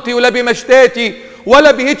بمخلطي ولا بمشتاتي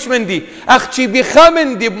ولا بهجمندي اختي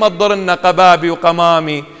بخمندي بمضرن قبابي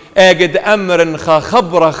وقمامي اجد امر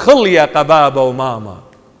خبره خليه قبابه وماما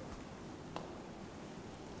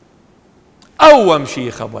أوم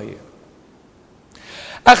شي خبير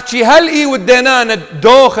أختي هل إي ودينانا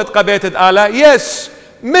دوخت قبيت آلا يس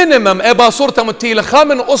مينيمم إبا صورة متيلة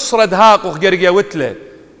خامن أسرة هاقوخ جرقيا وتلة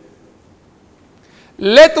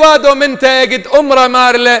لتوادو منتا يجد أمرا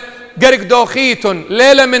مارلة جرق دوخيتون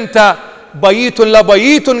ليلة منتا بييتون لا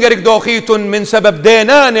بييتون جرق دوخيتون من سبب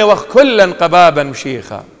ديناني وخ كلا قبابا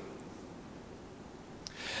مشيخة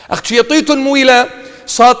أختي يطيتون مويلة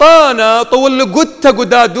ساطانا طول قدتا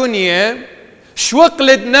قدا دنيا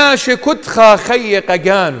شوقلد ناشي كتخا خيق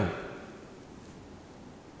قانو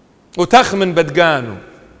وتخمن بدقانو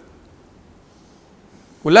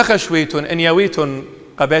ولا خشويتون ان يويتون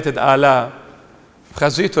قبيتد آلا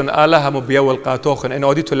خزيتون آلاها مبيول قاتوخن ان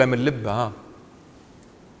اوديتون لمن لبها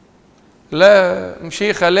لا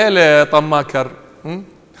مشيخة ليلة طماكر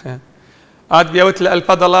عاد بيوت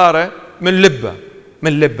 $1000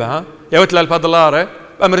 من لبها يوت $1000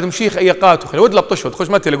 أمرت مشيخ أي قاتوخ ود لا بطشوت خوش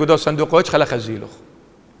متى لقدو الصندوق وش خلا خزيلوخ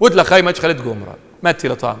ود لا خاي ما خلت قمرة متى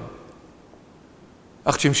لطعم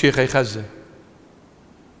أختي مشيخ أي خزة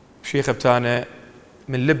مشيخ بتاعنا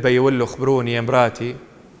من لبه يولو خبروني يا مراتي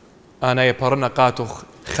أنا يبرنا قاتوخ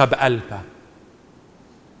خب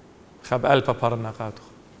ألبا برنا قاتوخ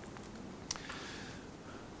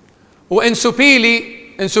وإن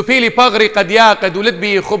سوبيلي بغري قد ياقد ولد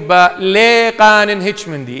بي خبة ليه قانن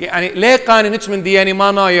هيتشمندي يعني ليه قانن هيتشمندي يعني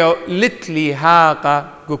ما نايو لتلي هاقة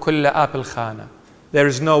قو كل آبل خانة there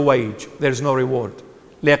is no wage there is no reward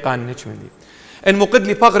ليه قانن هيتشمندي إن مقد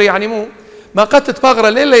لي بغري يعني مو ما قدت بغرة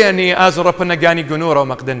ليلة يعني آزر ربنا قاني قنورة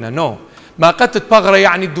ومقدنا نو ما قدت بغرة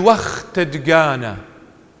يعني دوخت دقانة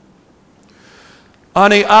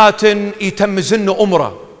أنا آتن يتمزن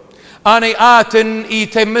أمره أنا آتن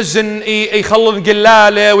يتمزن يخلن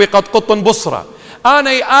قلالة ويقطقطن بصرة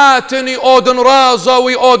أنا آتن يؤدن رازة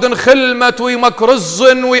ويؤدن خلمة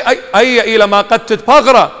ويمكرزن أي إلى ما قدت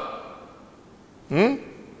بغرة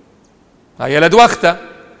هيا لدوخته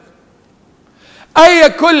أي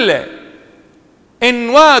كله إن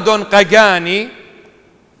وادن قجاني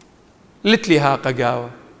لتليها قجاوة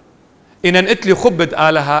إن اتلي خبد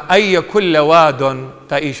آلها أي كل وادن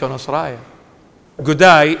قايش نصرايا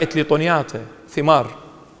قداي اتلي طنياته ثمار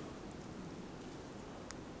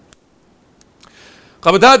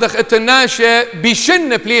قبل هذا التناشة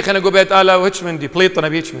بيشن بليخ أنا قبيت آلا وهش مندي بليطنا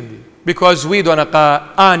بيش مندي because we don't قا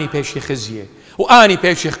آني بيشي خزية وآني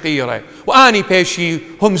بيشي خقيرة وآني بيشي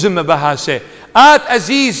هم زم بهاسة آت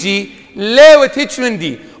أزيزي ليوت هيش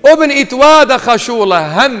مندي وبن إتوادة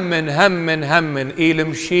خشولة هم إيل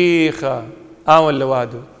مشيخة آون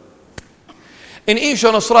لوادو إن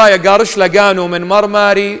إيشو نصرايا قارش لقانو من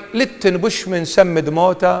مرماري لتن بش من سمد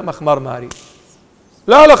موتا مخ مرماري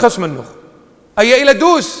لا خس منه أي إلى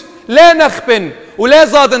دوس لا نخبن ولا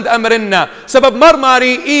زادند أمرنا سبب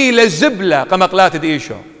مرماري إلى زبلة قمقلات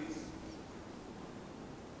إيشو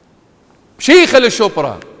مشيخ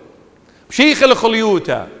للشبرة مشيخ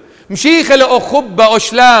لخليوتا مشيخ لأخبة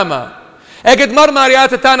أشلامة أجد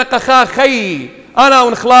مرماريات تانق خا خي أنا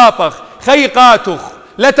ونخلاطخ خي قاتخ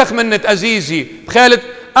لا تخمنت أزيزي بخالد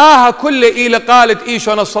كل إلى قالت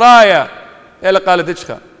إيشو نصرايا إلى قالت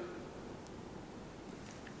إيشخا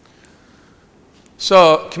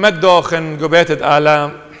كمد دوخن قبيتت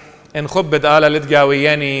آلام إن خبت آلا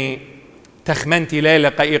لتقاوياني تخمنتي ليلة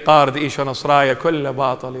قي قارد إيشو نصرايا كل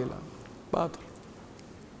باطل إلى باطل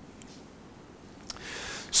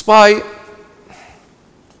سباي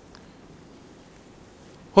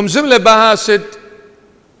هم زملة بهاسد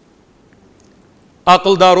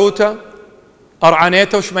أقل داروتا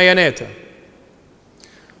أرعنيتا وشميانيتا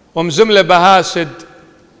هم زملة بهاسد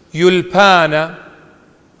يلبانا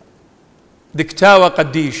دكتاوة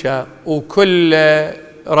قديشة وكل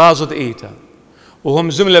رازد إيتا وهم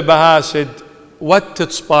زملة بهاسد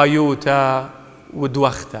وتت سبايوتا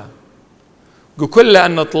ودوختا وكل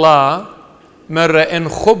أن طلا مرة إن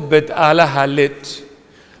خبت آلها لت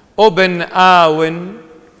أبن آون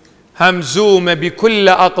همزومة بكل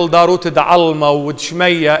أقل داروت دعلمة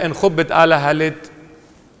ودشمية إن خبت آلها لت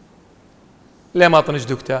ليه ما طنش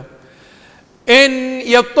دكتا إن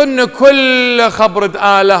يطن كل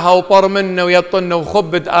خبرة آلها وطرمنا ويطن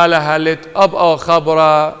وخبت آلها لت أبقى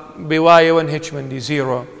خبرة بواية ونهج من دي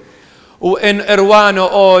زيرو وإن إروانو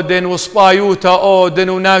أودن وسبايوتا أودن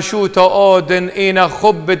وناشوتا أودن إنا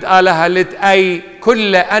خبت آلها لت أي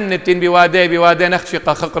كل أنتين بوادي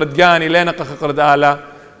نخشق خقرة جاني لينق خقرة آلة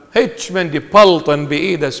هيتش من دي بلطن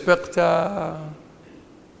بإيدا سبقتا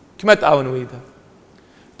كما تقاون ويدا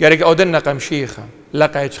قارق أودنا قمشيخة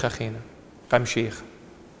لقا هيتش خخينة قمشيخة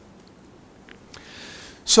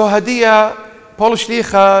سو هدية بولش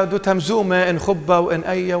ليخة دو تمزومة إن خبة وإن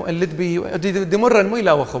أي وإن لدبي دي مرة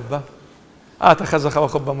ميلة وخبة تخزخ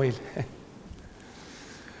وخبة ميل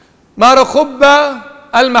مار خبة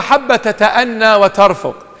المحبة تتأنى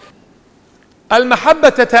وترفق المحبة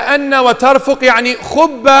تتأنى وترفق يعني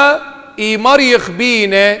خبة مريخ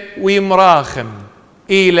بينه ويمراخم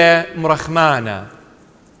إلى مرخمانة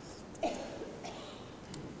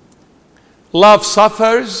Love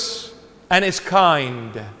suffers and is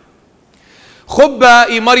kind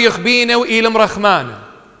خبة مريخ بينه وإلى مرخمانة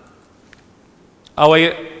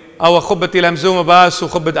أو خبة إلى مزومة باس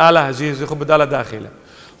وخبة آلة زي خبة آلة داخلة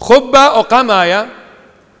خبة أقامايا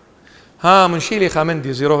من شيلي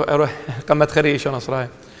خامندي زيرو قمت خريش نصراي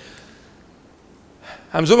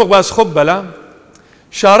همزومك باس خبة لا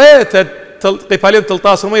شاريت قفاليب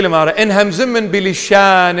تلطاس رميل مارة إن همزمن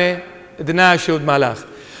بلشانة دناشي ودمالاخ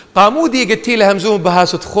قامودي قلتي له همزوم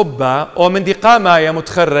بهاسة خبة ومن دي قامايا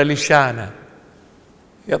متخرة لشانة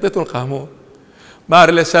يعطيتون القامون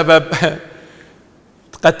مار لسبب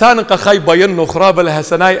قتان قخيبة ينو خراب لها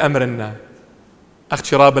سناي أمرنا أخت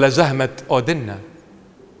شراب لزهمة أودنا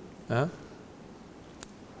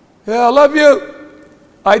I love you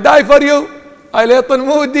I die for you I ليطن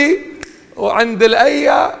مودي وعند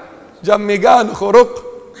الأية جميقان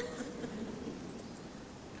خرق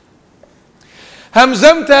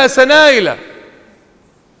همزمتها سنايلة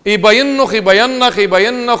يبينخ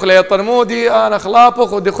ليطن مودي أنا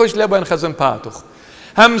خلاطخ ودي خش لبين خزم باتخ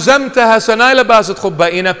همزمتها سنايلة باست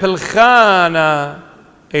خبة إنا بالخانة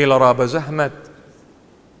إلى رابة زهمت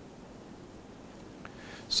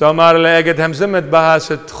سومار اللي أجد همزمت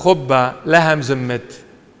بهاست خبة لا همزمت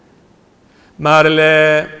مار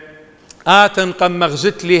اللي آتن قم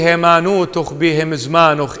مغزت لي هيمانوتخ بهم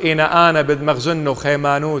زمانخ أنا بد مغزنخ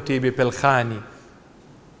هيمانوتي ببلخاني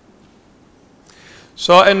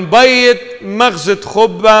إن بيت مغزت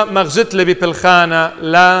خبة مغزت لي ببلخانة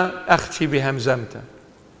لا أختي بهمزمته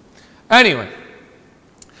anyway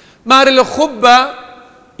مار اللي خبة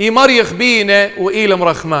يمريخ بينه وإيل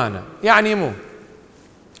مرخمانة يعني مو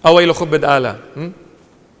أو إلى خبة آلة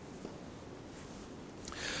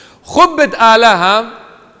خبة آلها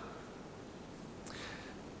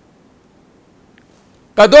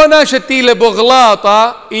قدونا شتيل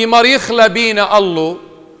بغلاطة يمريخ لبينا الله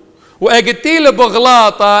وأجتيل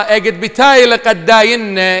بغلاطة أجت بتايل قد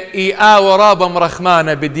داينة إيآ ورابة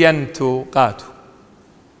مرخمانة بدينتو قاتو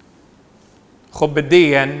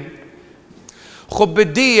خب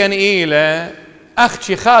الدين إلى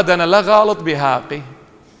أختي خادنا لا غالط بهاقي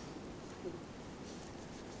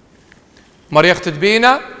مريخ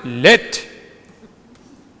تدبينا لت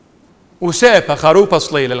وسيفة خروف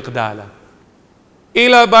صليل القدالة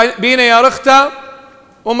إلى بينا يا رختا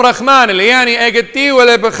ومرخمان اللي يعني أجتي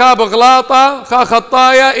ولا بخاب غلاطة خا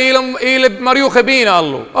خطايا إلى مريوخ بينا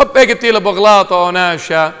الله أب أجتي لبغلاطة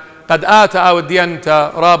وناشا قد آتا أو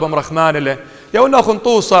دينتا راب مرخمان اللي يونا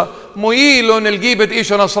خنطوصة مييلون الجيبت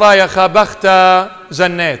إيش نصرايا خابختا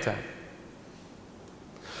زنيتا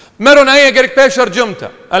مرون أي قريك بيشر جمتا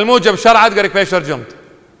الموجب شرعت قريك بيشر جمتا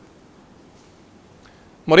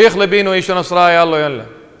مريخ لبينو إيش نصرايا الله يلا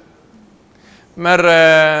مر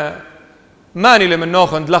ماني لمن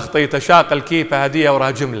نوخن لخطي تشاق الكيبة هدية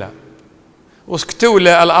وراها جملة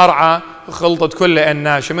وسكتولة الأرعى خلطت كل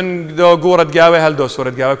الناش من دو قورة قاوي هل دو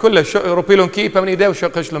سورة قاوي كله روبيلون كيبة من إيديه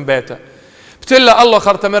وشقشلون بيته بتلا الله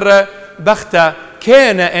خرت مرة بختا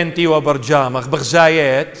كان أنتي وبرجامخ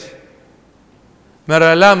بغزايات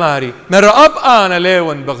مرة لا ماري مرة أب أنا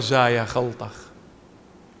ليون بغزايا خلطخ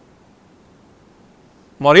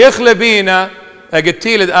مر يخلى بينا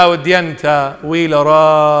أقتيلد أو دينتا ويلا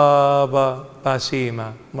رابا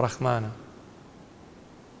باسيمة مرخمانة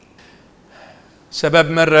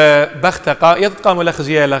سبب مرة بختقا يدقام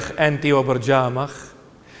لخزيالخ أنتي وبرجامخ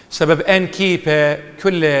سبب أن كيبه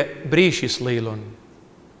كل بريشي صليلون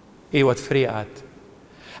إيوة فريقات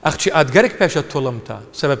أختي أتقرك باشا طلمتا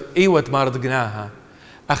سبب إيوة ماردقناها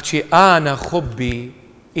أختي أنا خبي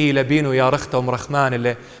إلى بينو يا رخته ومرخمان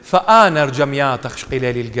اللي فأنا رجمياتك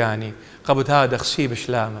شقيلي القاني قبل هذا خسيب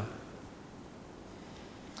شلامة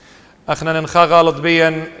أخنا ننخا غالط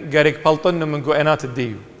بيا قريك بلطن من قوينات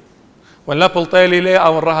الديو ولا بلطيلي لي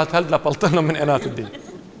أو راحت هلد لا بلطن من إنات الديو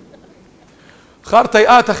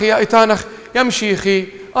خارتي آتخ يا إتانخ يمشي خي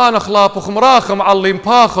أنا خلاطخ مراخم علي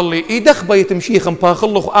مباخلي إيدخ بيت مشيخ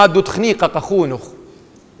مباخلخ آدو تخنيقك أخونخ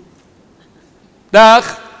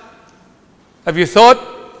داخ have you thought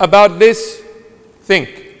about this? Think.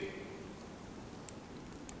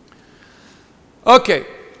 Okay.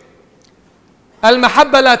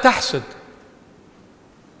 المحبة لا تحسد.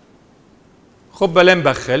 خب لين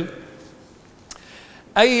بخل.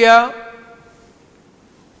 أي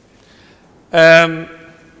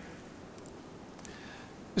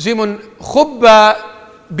زيمون خب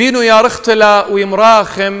بينو يا رختلا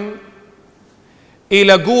ويمراخم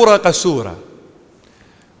إلى قورة قسورة.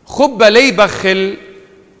 خب لي بخل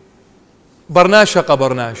برناشة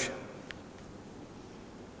قبرناشة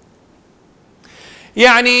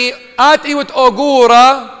يعني آت إيوت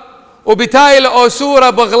أوغورة وبتايل أوسورة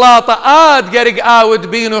بغلاطة آت قرق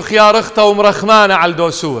آود بينو خيار اخته ومرخمانة على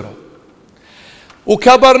الدوسورة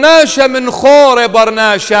وكبرناشة من خورة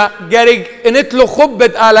برناشة قرق انتلو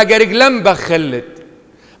خبت آلا قرق لم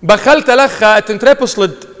بخلت لخا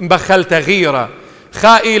تنتربصلت بخلت غيرة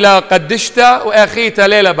خائلة قدشتا وأخيتا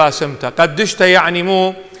ليلة باسمتا قدشتا يعني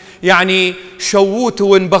مو يعني شووت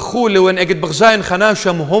ونبخول ون اجد بغزاين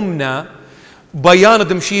خناشة مهمنا بيان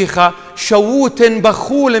دمشيخة شووت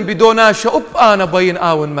بخول بدوناشة أب أنا بين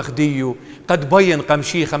آون مخديو قد بين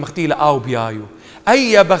قمشيخة مختيلة آو بيايو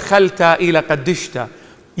أي بخلتا إلى قدشتا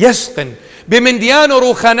يسقن بمن ديانو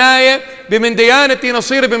روخناية بمن ديانتي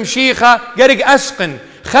نصير بمشيخة قرق أسقن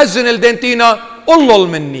خزن الدنتينا قلل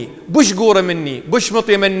مني بش قورة مني بش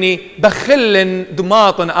مطي مني بخلن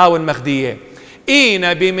دماطن آون مخدية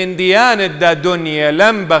إينا بمن ديانة دا دنيا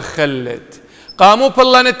لم بخلت قاموا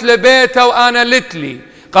بلانت لبيتا وأنا لتلي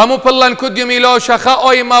قاموا بلان كديومي لو شخا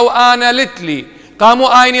أويما وأنا لتلي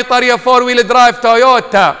قاموا آيني طريق فور ويل درايف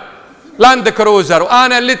تويوتا لاند كروزر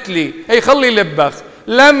وأنا لتلي هي خلي لبخ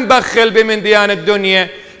لم بخل بمن ديانة الدنيا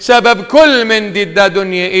سبب كل من دي دا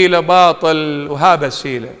دنيا إلى باطل وهذا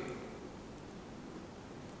سيلة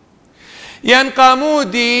ين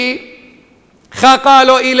قامودي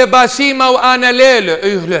خاقالوا إلى باسيمة وأنا ليلة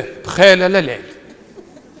إيه لا بخيلة لليل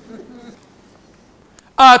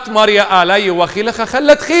آت ماريا آلاي وخيلة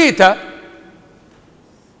خلت خيتا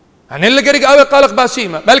يعني اللي قريق قوي قالق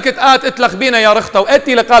باسيمة بلكت آت اتلخ بينا يا رخته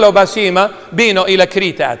وأتي لقالوا باسيمة بينو إلى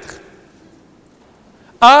كريتا أتخ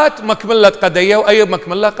آت مكملة قدية وأيب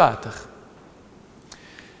مكملة قاتخ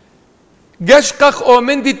قشقخ أو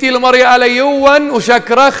مندي تيل مريا على يوان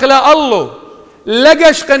وشكرخ لا الله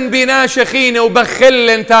لقشقن بنا شخينة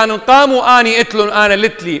وبخلن تان قاموا آني اتلون أنا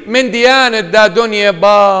لتلي من ديانة دا دنيا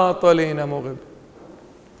باطلين مغب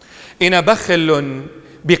إنا بخلن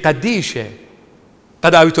بقديشة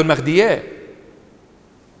قد آويتون مخدية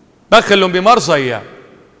بخلن بمرزية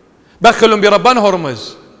بخلن بربان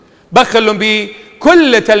هرمز بخلن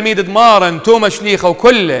بكل تلميذ دمارا توما شليخة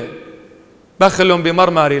وكله بخلهم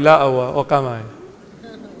بمرماري لا أو وقماي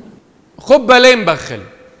خب لين بخل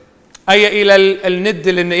أي إلى الند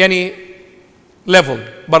يعني ليفل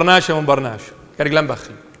برناشة من برناشة كرجلان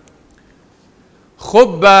بخل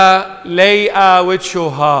خب لي آوت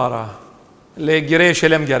شهارة لي جريش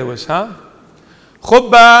لم جروس ها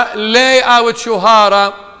خب لي آوت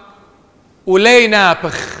شهارة ولي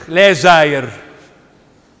نابخ لي زاير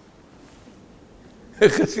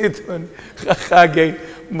خسيتون خاقي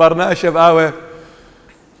مرناشة بآوة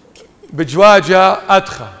بجواجة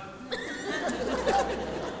أدخى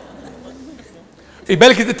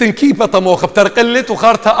يبالك تنكيبة طموخة بترقلت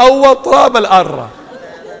وخارتها أول طراب الأرة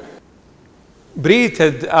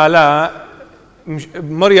بريتد آلاء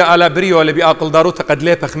مريا آلاء بريو اللي بيأقل داروتا قد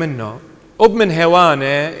ليبخ منه وبمن هوانة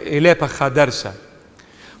يليبخ درسة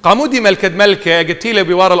قامودي ملكد ملكة قتيلة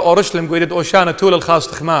بوار الأورشلم قويدد أوشانة تول الخاص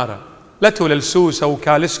تخمارة لا تول السوسة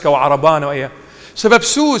وكالسكة وعربانة وإيه سبب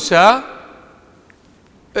سوسة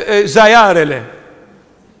زيارة له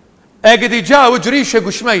اجد يجاوج ريشه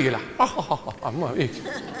قشميله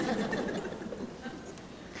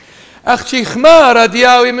أختي خمارة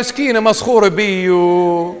دياوي مسكينة مسخورة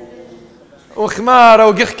بيو وخمارة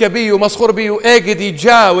وقخكة بيو مسخور بيو اجد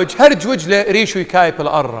يتجاوج هرج وجله ريشو يكايب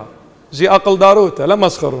الأرة زي أقل داروتا لا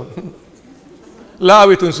مسخرون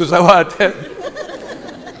لاوي تنسو سوات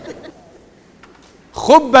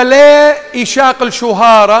خب ليه يشاقل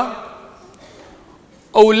شهارة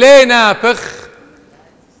أو ليه نابخ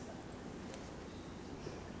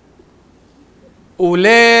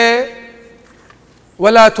وليه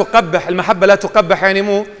ولا تقبح. المحبة لا تقبح يعني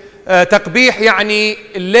مو تقبيح، يعني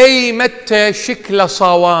ليه مت شكل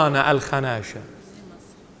صوانة الخناشة،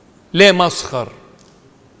 ليه مسخر،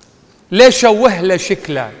 ليه شوه له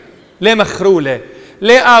شكله، ليه مخروله،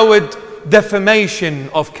 ليه أود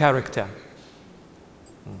defamation of character،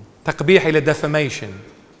 تقبيح إلى defamation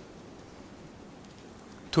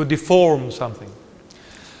to deform something.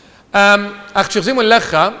 أخ شخصيم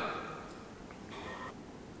اللخة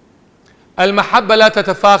المحبة لا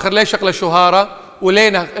تتفاخر، ليه شكل شهارة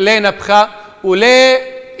وليه نبخة وليه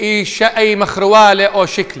أي مخروالة أو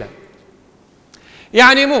شكله،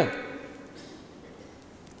 يعني مو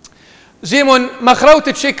زيمون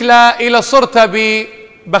مخروتة شكله إلى صرت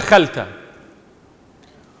بخلته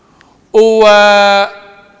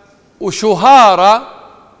وشهارة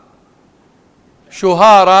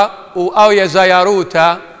أو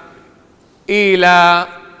يزايروتا إلى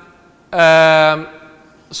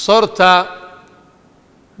صرت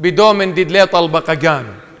بدومن ديدلي طلبقة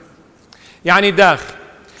قانو، يعني داخل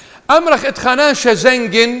أمرخ اتخناشة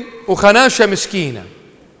زنجن وخناشة مسكينة.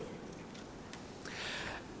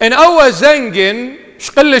 إن أول زنجن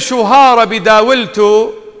شقل شهارة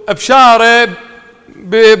بداولته بشارة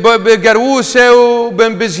بقروسة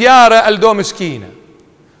وبزيارة الدو مسكينة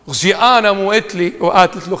غزي أنا مو قتلي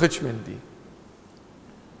وقاتلت له خدش من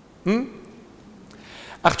دي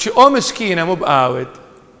أختي أو مسكينة مو بقاود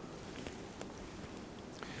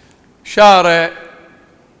شارة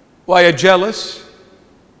ويا جلس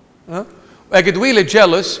وأقد ويلة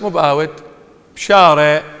جلس مو بقاود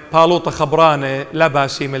بشارة بالوطة خبرانة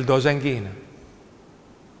لباسي ملدو زنجينة.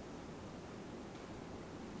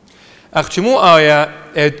 أختي مو آية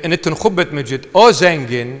إن تنخبت مجد أو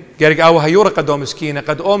زنجين قرق أو هيورة قد أو مسكينة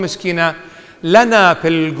قد أو مسكينة لنا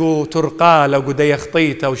بلقو ترقالة وقد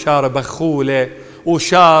يخطيته وشارة بخولة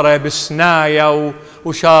وشارة بسناية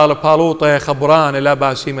وشارة بالوطة خبرانة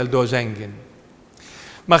لباسي ملدو زنجين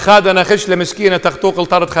ما خادنا خشلة مسكينة تخطوق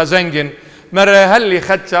الطرد خزنجين مرة هلي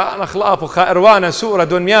خدتها أنا خلاف وخائروانا سورة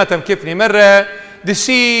دنياتم كيفني مرة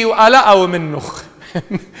دسي وألاقوا منه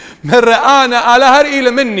مرة أنا على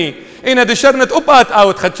هرئيل مني إنا دشرنت أبقات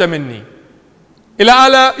أو تخدش مني إلى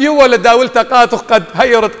على يولا داولتا قاتخ قد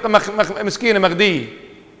هيرت مسكينة مغدي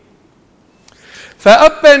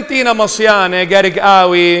فأبنتينا مصيانة قارق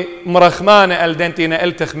آوي مرخمانة ألدنتينا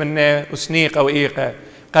ألتخ منه وسنيقة وإيقة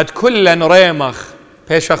قد كلا ريمخ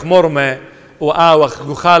بيشخ مرمى وآوخ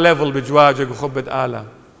قخا ليفل بجواجه وخبت آلة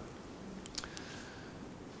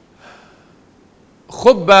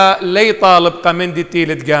خبة لي طالب قمندتي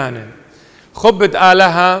لتقانة خبت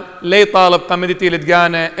آلها لي طالب قمندتي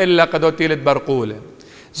لتقانة إلا قدوتي لتبرقولة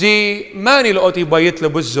زي ماني لقوتي بيت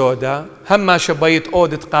لبزودة هما شبيت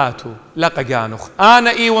أودت قاتو لقى قانوخ أنا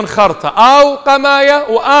إيون خرطة أو قمايا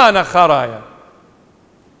وأنا خرايا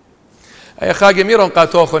أي خاقي ميرون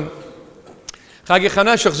قاتوخن خاقي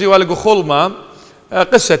خناشخ زي والقو خلما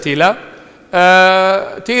قصة تيلا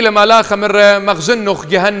تيلا مالاخة مرة مغزنخ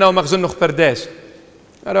جهنة ومغزنخ برديس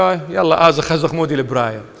يلا آزخ خزخ مودي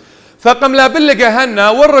البراية فقم لا بل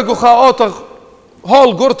جهنة ورقو خاوطخ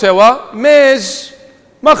هول قرتوا ميز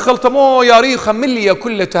مخلط مو ياريخة ملية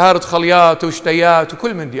كل تهارت خليات وشتيات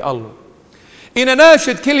وكل من دي الله إنا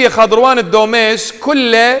ناشد كلية خضروان الدوميس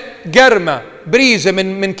كله قرمة بريزة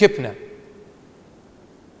من كبنة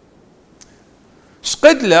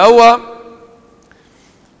سقد له هو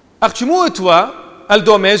أختي مو اتوا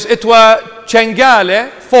الدوميز اتوا تشنقالة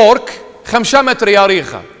فورك 5 متر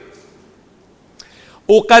ياريخة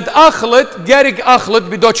وقد أخلط قرق أخلط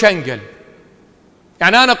بدو تشنقل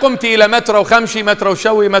يعني أنا قمت إلى متر وخمشي متر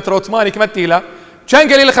وشوي متر وثماني كمت إلى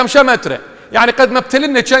تشنقل إلى 5 متر يعني قد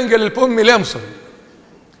مبتلنا تشنقل البومي لمصر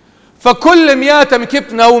فكل مياتم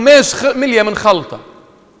كبنة وميز ملية من خلطة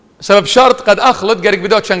سبب شرط قد أخلط قرق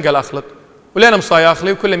بدو تشنقل أخلط ولينا مصايا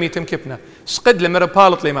أخلي وكل ميتم كبنة سقد لي مرة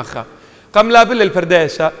بالط لي مخا قم لا بل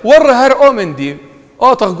البرديسة ور هر أومندي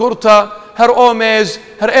أوطخ قرطة هر أوميز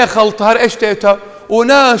هر إيه خلطة هر إيش تيتا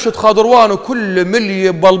وناشد خضروان وكل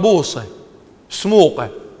ملي بلبوصة سموقة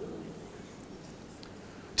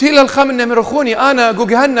تيلا الخمنة مرخوني أنا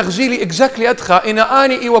قوقهن غزيلي إكزاكلي أدخى إنا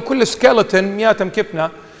آني إيوة كل سكيلتن مياتم كبنة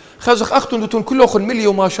خزخ أختن دوتون كل أخن ملي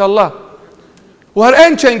وما شاء الله وهر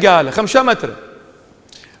أين شنقالة 5 متر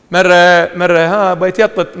مرة بيت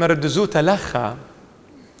يطت مرة دزوتا لخا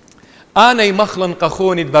أنا يمخلن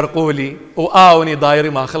قخوني تبرقولي وآوني ضايري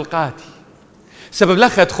ما خلقاتي سبب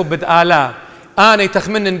لخا تخبد آلاء أنا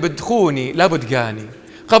يتخمنن بدخوني لا بدقاني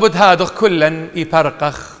قبض هذا كلا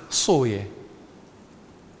يبرقخ صوية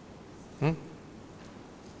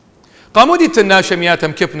قامودي تناشا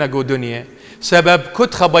مياتم كيفنا قو دنيا سبب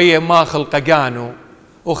كت خبيه ما خلق قانو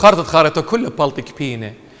وخارطت خارطة كل بلطك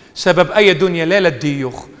بينه سبب أي دنيا ليلة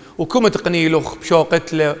ديوخ وكم تقنيلوخ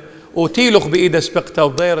بشوقتله وتيلوخ بإيده سبقته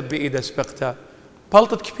وضيرت بإيده سبقته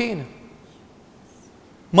بلطت كبينه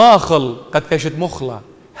ما خل قد بيشت مخلة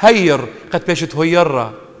هير قد بيشت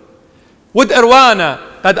هيرة ود أروانا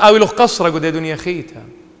قد آويلوخ قصرة قد دنيا خيتا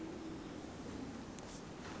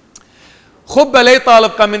خبة لي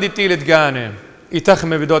طالب قام من دي تيلة قانه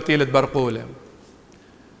يتخمي بدو تيلة برقولة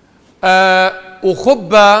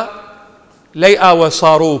وخبة لي آوى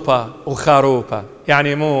صاروبة وخاروبة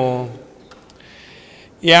يعني مو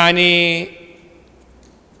يعني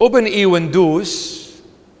ابن اي وندوس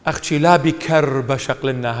اختي لا بكرب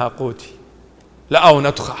شقلنا هاقوتي لا او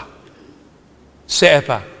ندخع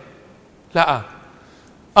سيبا لا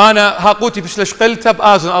انا هاقوتي بسلش قلتها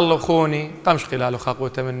بآذن الله خوني قامش خلاله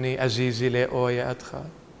خاقوته مني عزيزي لي اويا ادخل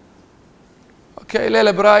اوكي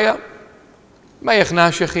ليلة برايا ما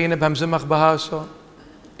يخناش يخينا بهمزمخ بهاسو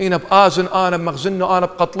انا بآذن انا بمخزنه انا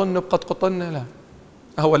بقطلنه بقطقطنه لا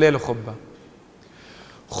هو ليلة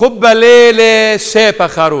خبة ليلة سيبا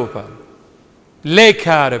خروبة لي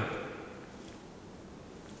كارب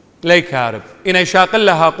إنا يشاقل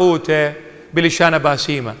لها قوته بلشانة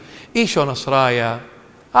باسيمة إيشو نصرايا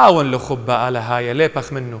آون لخبة على هاي لي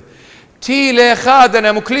بخ منه تيلي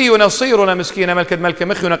خادنا مكليو نصيرنا مسكينة ملكة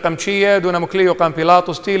مخيونا قمشية دونا مكليو قام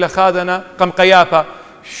بيلاطس تيلي خادنا قم قيافة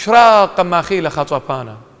شراق قم ماخيلة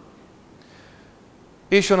خطوبانا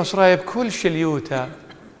إيشو نصرايا بكل شليوتا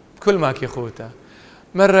بكل ماكي خوتا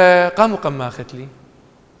مرة قاموا قماخت لي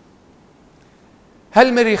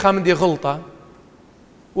هل مري خامدي غلطة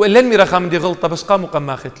وإلا المرة خامدي غلطة بس قاموا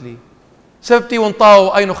قماخت لي سببتي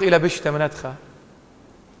ونطاو أينخ إلى بشتة من أدخى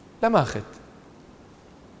لا ماخت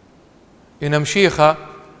إنا مشيخة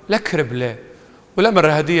لكرب له ولا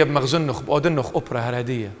مرة هدية بمغزنخ بأودنخ أبرة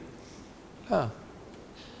هالهدية لا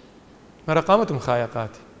مرة قامت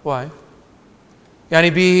مخايقاتي واي يعني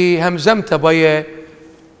بهمزمت بيه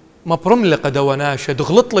مبرم لي قد وناشة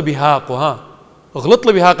غلط لي بهاقو غلط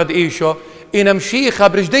لي بهاقد إيشو إنا مشيخة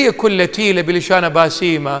برجدية كل تيلة بلشانة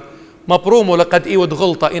باسيمة مبرومو لقد إيود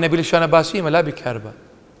غلطة إنا بلشانة باسيمة لا بكربة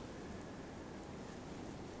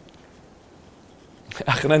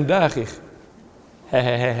أخنا داخخ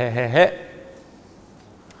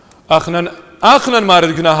أخنا ما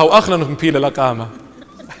رزقناها وأخنا نمبيل لقامة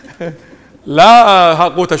لا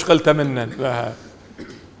هاقوت أشغلت منن لا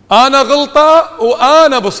أنا غلطة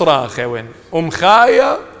وأنا بصراخة وين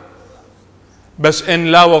ومخايا بس إن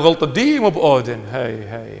لا وغلطة دي مو بأودن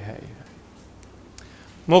هاي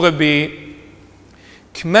مغبي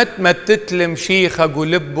كمت ما تتلم شيخة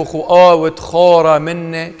قلبخ وآوت خورة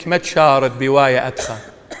منه كمت شارد بواية أدخى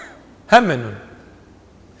همنون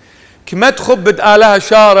كمت خبد آلها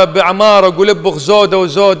شارة بعمارة قلبخ زودة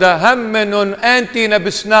وزودة همنون أنتي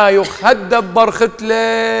نبسنايخ هدب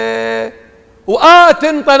برختله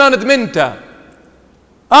وآتن طناند منتا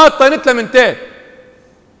طنت له منتين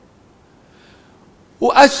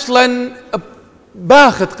وأصلا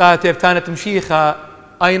باخت قاتب كانت مشيخة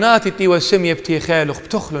عيناتي تي والسمية بتي خالخ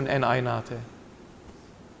بتخلن ان عيناته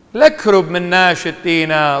لكرب من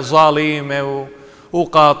ناشتينا ظاليمة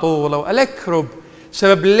وقاطولة ولكرب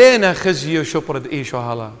سبب لينا خزي وشبرد ايشو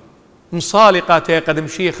هلا مصالي قاتي قد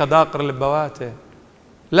مشيخة داقر لبواته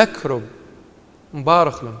لكرب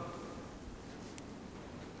مبارخ لهم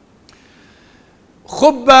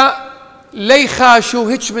خبة لي خاشو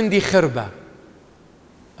هيش من دي خربة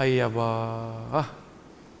أيبا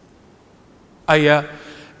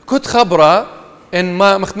كنت خبرة إن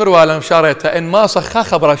ما مخمروا على مشارتها إن ما صخا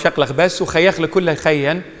خبرة شقلق بس وخيخ لكل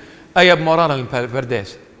خيا أيب مورانا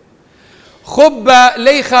البرديس خبة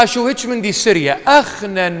لي خاشو هيش من دي سرية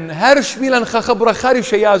أخنا هرش بيلن خبرة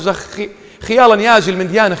خارج يازخ خيالا يازل من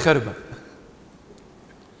ديانة خربة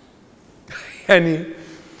يعني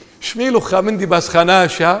شميلو خامندي بس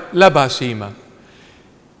خناشة لا باسيمة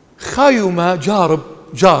خايوما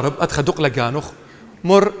جارب أدخدق لقانخ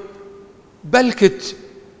مر بلكت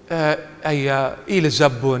إيل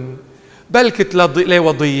زبون بلكت لي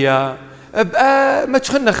وضية ما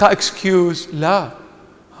تخلنا خا اكسكيوز لا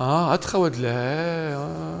أدخود لا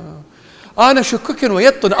أنا شككن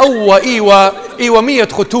ويطن إيوة 100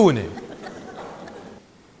 ختونة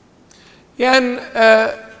يعني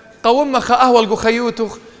قوم خا أهول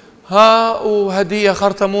خيوتخ ها وهدية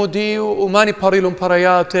خرطة مودي وماني باريلهم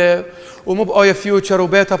براياته ومو بقوية فيوتشر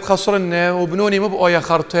وبيتها بخسرنه وبنوني مو بقوية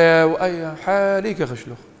خرطة وأي حاليك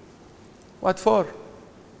خشلوخ وات فور.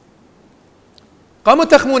 قاموا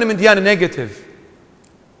تخمون من ديانة نيجاتيف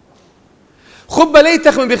خبا لي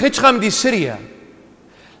تخمن بخيتش خام دي سريا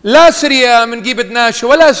لا سريا من جيبت ناشة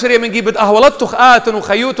ولا سريا من جيبت أهولت خآتن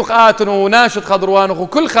وخيوت خآتن وناشط خضروان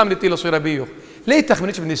وكل خام دي لصيرة بيوخ ليه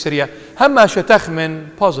تخمنش من دي سريا هما شو تخمن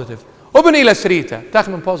بوزيتيف وبني إلى سريتا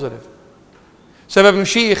تخمن بوزيتيف سبب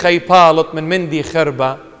مشي خي بالط من مندي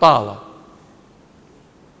خربة طالة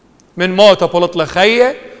من موتة بلط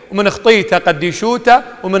لخيه ومن خطيته قديشوته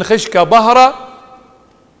ومن خشكة بهرة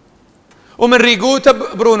ومن ريقوته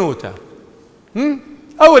برونوته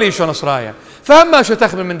أول إيشو نصرايا فهما شو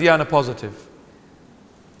تخمن من ديانة بوزيتيف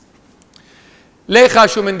ليه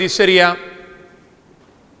خاشوا من دي سريا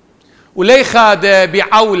وليه خاد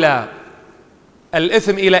بعولة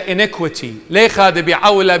الإثم إلى إنيكويتي ليه خاد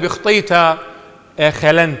بعولة بخطيته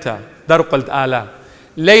خلنته درقلت آلا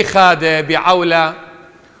ليه خاد بعولة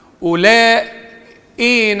وليه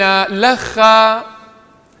إينا لخا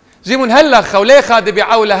زيمون هلخا وليه خاد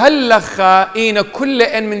بعولة هلخا إينا كل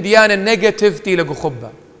إن من ديانة نيجاتيف تيلقوا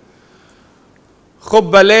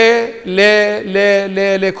خبة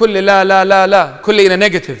ليه كل لا كل إينا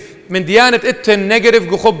نيجاتيف من ديانة إتن نيجاتيف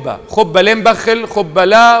جو خبة ليه مبخل خبة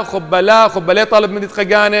ليه طالب من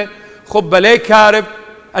دقيقانة خبة ليه كارب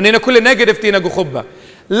أننا كل نيجاتيف تينا جو خبة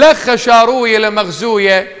لخا شاروية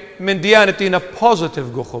لمغزوية من ديانة تينا بوزيتيف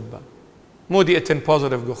جو خبة مو دي إتن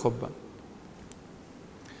بوزيتيف جو خبة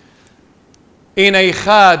إن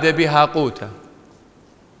يخاد بها قوته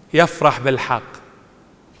يفرح بالحق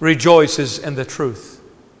rejoices in the truth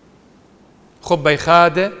خبة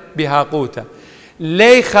يخاد بها قوته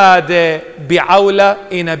ليه خاد بعولة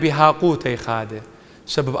إن بها قوته يخاد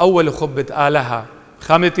سبب أول خبة آلها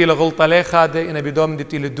خامتي لغلطة ليه خاد إن بدوم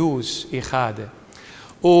دي لدوس يخاد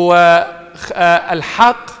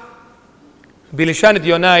والحق بلشان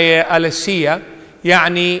ديوناية ألسية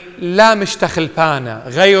يعني لا مشتخل بانا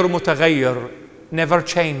غير متغير never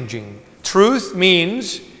changing truth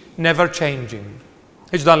means never changing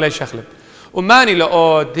هيش دان لي شخلب وماني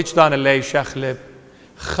لقود هيش دان اللي شخلب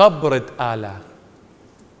خبرت آلة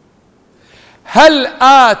هل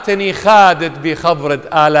آتني خادت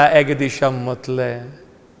بخبرت آلة اجدي شمت له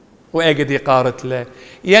واجدي قارت له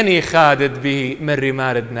يعني خادت به من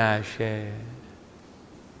رمارد ناشي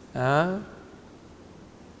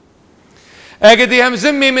اجدي هم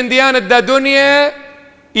زمي من ديانة دا دنيا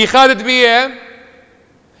يخادت بيه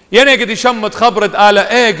يعني اجدي شمت خبرت آلة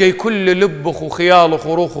اجي كل لبخ وخيال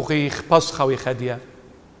وخروخ وخيخ بصخة ويخديا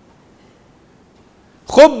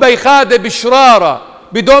خبة يخاد بشرارة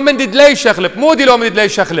بدون من دد لي شخلب مو دي لو من دد لي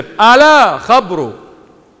شخلب آلة خبروا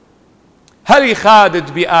هل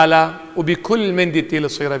يخادت بآلة وبكل من دد تيل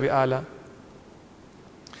صيرة بآلة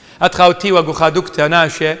أتخاوتي وقو خادوكتا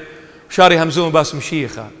ناشة شاري همزون باس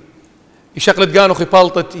مشيخة يشقلت قانو خي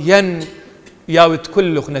بالطت ين ياوت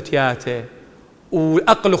كل خنتياته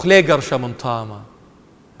وأقلو خلي قرشة من طامة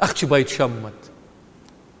أختي بيت شمت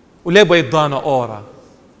وليه بيت ضانا أورا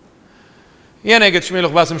يعني قد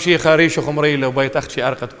شميلوخ باس مشيخة ريشو خمريلة وبيت أختي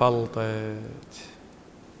أرقت بالطت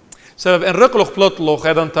سبب إن رقلوخ بلطلوخ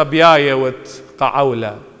إذا انت بياية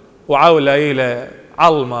وتقعولة وعولة إلى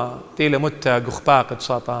علمة تيلة متى قخباقة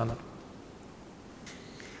ساطانة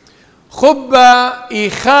خبة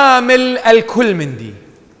يخامل الكل من دي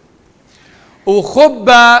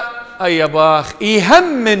وخبة أي باخ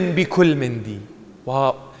يهمن بكل من دي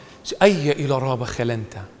أي إلى رابة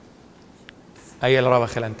خلنتا أي إلى رابة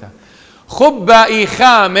خلنتا خبة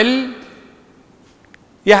يخامل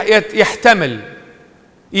يحتمل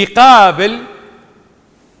يقابل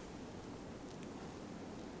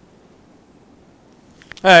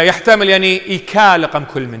يحتمل يعني يكالقم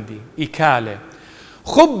كل من دي يكاله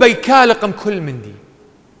خبة يكالقم كل من دي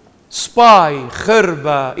سباي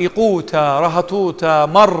خربة إيقوتا رهطوتا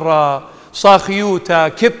مرة صاخيوتا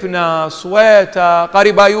كبنا صويتا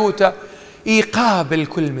قريبايوتا يقابل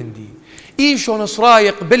كل من دي إيشو نصراي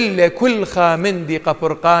قبل كل خا من دي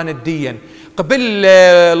قبرقان الدين قبل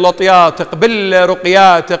لطيات قبل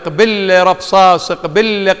رقيات قبل ربصاص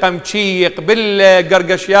قبل قمشي قبل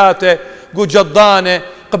قرقشيات قو جضانة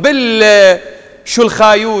قبل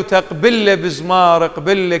شلخايوته قبل بزمار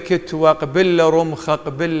قبل كتوة قبل رمخة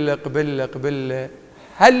قبل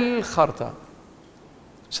هل خرطة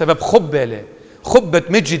سبب خبة له خبة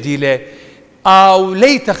مجدي له أو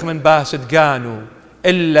ليتخ من باسد قانو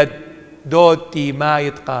إلا دوتي ما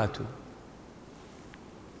يتقاتو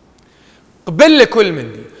قبل كل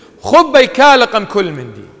من دي خبة يكالقم كل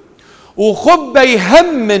من دي وخبة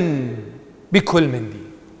يهمن بكل من دي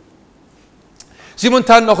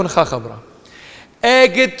زيمونتان ناخن خا خبرة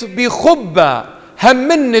اجت بخبة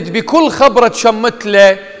همنت بكل خبرة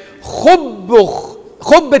شمتله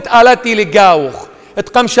خبة آلاتي لقاوخ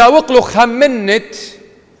اتقام شاوقلوخ همنت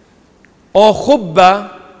او خبة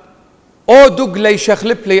او دقلة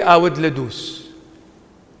يشخلب لي اود لدوس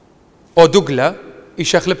او دقلة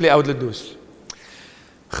يشخلب لي اود لدوس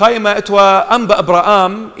خايمة اتوا انبا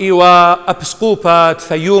ابراام ايوا ابسقوبة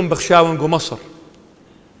فيوم بخشاون جو مصر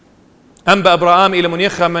انبا ابراام الى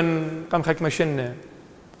منيخة من قام خاك مشنة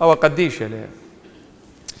او قديشة ليه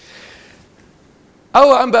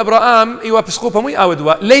او انبا ابراام ايوا بسقوبة مي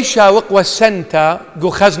اودوا ليش شاوق وسنتا جو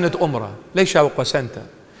خزنة امرة ليش شاوق وسنتا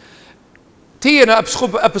تينا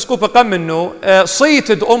ابسقوبة قم منه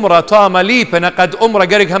صيتد امرة طامة ليبنا قد امرة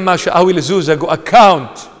قرق هما شاوي لزوزة جو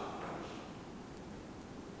اكاونت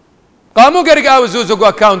قاموا قرق اوي زوزة جو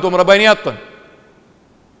اكاونت امرة بينيطن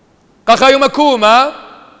قاخايو مكومة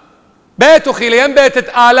بيتو خيليان بيتت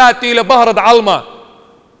آلاتي لبهرد علمة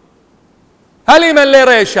هلي من لي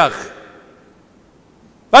ريشخ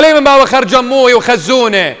هلي من باو خرجموي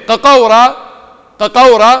وخزونة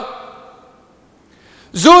ققورة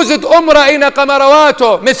زوزة أمرة إينا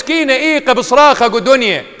قمرواتو مسكينة إيقة بصراخة قو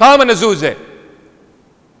دنيا قامنا زوزة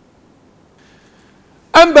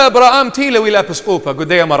أنبا إبراهام تيلا ويلا بسقوفة قو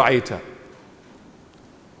ديا مرعيتا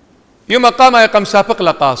يوم قام يقام سابق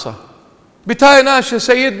لقاصة بتاي ناشا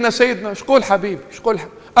سيدنا شقول حبيب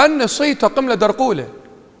أن صيتا قملة درقولة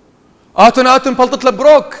آتن بلطت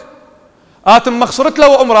لبروك آتم مخصرت له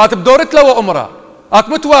وأمرة آتم بدورت له وأمرة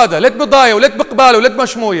آتم متوادة لك بضاية ولك بقبالة ولك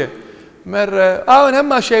مشموية مرة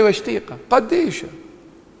هما شيء وشتيقة قديشة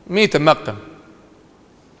ميت مقم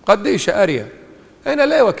قديشة أريا هنا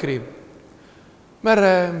ليه وكريم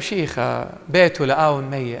مرة مشيخة بيته لآون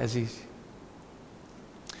مية عزيزي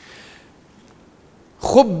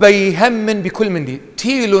خب يهمن بكل من دي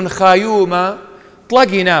تيلون خايومة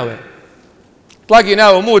طلاقي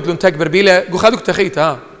ناوي مودلون تكبر بيلا قو خادوك تخيت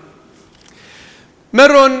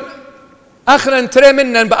مرون اخرا تري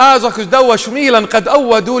منن بآزك دوش ميلا قد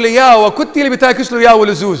اودوا لي ياو كنت اللي بتاكس له ياو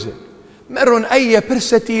لزوزه مرون اي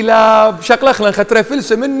برستي لا شكل اخلا خطره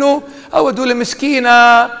فلسه منه اودوا لي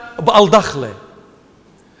مسكينه بالدخله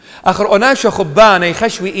اخر اناشا خبانه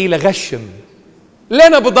يخشوي الى غشم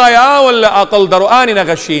لنا بضايا ولا اقل درؤاني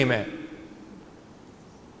نغشيمه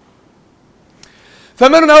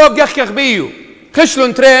فمرون هو بيخ بيو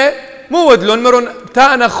خشلون تري مو ودلون مرون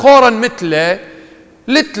تانا خورا مثله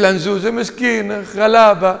لتلن زوزة مسكينة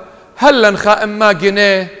غلابة هلن خائم ما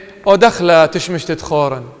جنيه ودخلة تشمش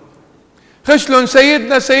تتخورن خشلون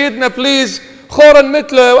سيدنا بليز خورن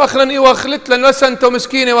مثله واخرن ايوخ لتلن وسنتو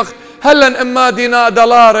مسكينة هلن اما دينا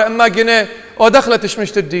دولار اما جنيه ودخلة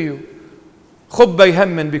تشمش تديو خبة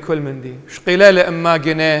يهمن بكل من دي شقيلة اما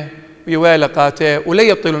جنيه ويوالة قاتيه ولي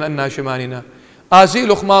يبطلون انا شماننا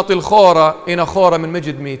ازيلو خماطي الخورة انا خورة من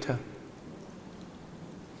مجد ميتها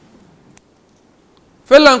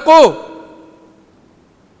فلا نقو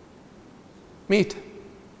ميتة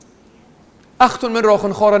أختن من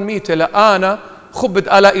روخن خورا ميتة لأنا خبت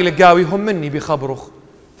آلائي لقاوي هم مني بخبرخ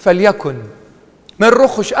فليكن من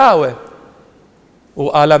رخش آوة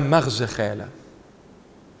وآلام مغزى خيلة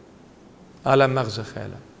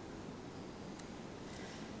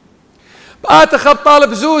بقات خب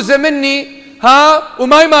طالب زوزة مني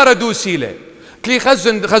وما يماردو سيلة كلي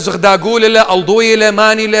خزخ داقول له الضوي له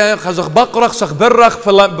ماني له خزخ بقرخ خزخ برخ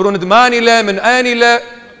بروند ماني له من اني له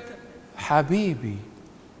حبيبي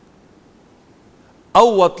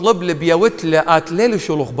او طلب لي بيوت له ات ليل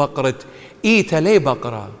شلوخ بقرت ايتا لي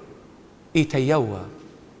بقره ايتا يوا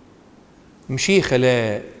مشيخه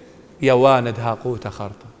له يواند هاقوت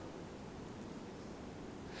خرطه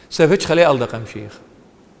سبتش خليه الدق مشيخ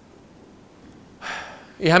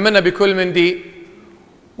يهمنا بكل من دي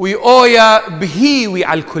ويأويا بهيوي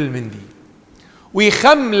على الكل من دي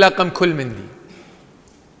ويخملقم كل من دي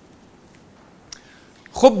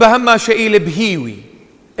خب هما شئيل بهيوي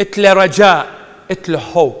اتل رجاء اتل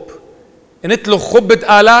حوب ان اتل خبت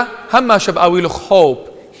آلا هما شبقاوي له حوب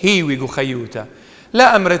هيوي جو خيوتا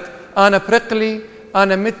لا امرت انا برقلي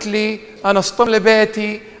انا مثلي انا سطم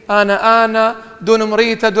لبيتي انا دون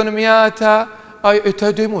مريتا دون مياتا اي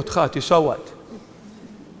اتدموت خاتي سوات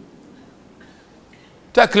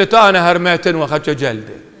تأكلت أنا هرميتن وخدش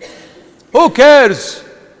جلدي هو كيرز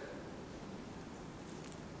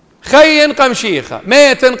خين قمشيخة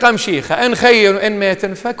ميتن قمشيخة إن خين وإن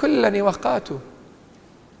ميتن فكلني وقاته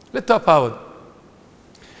للتفاوض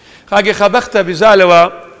خاقي خبخت بزالوا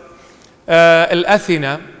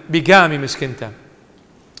الأثنة بقامي مسكنتا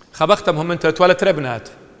خبختهم هم انت تولت ربنات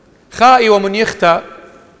خائي ومن يختا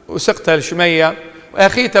وسقت الشمية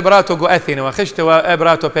وأخيت براتو جو أثينا وخشت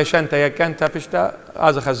وأبراتو بيشنتا يكنتا بشتا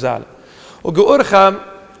هذا خزالة وجو أرخم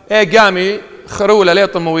قامي خرولة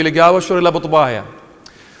ليطم ويلقاوة شوري لبطبايا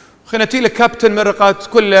خنتي لك كابتن مرقات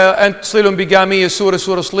كل أنت تصيلون بقامية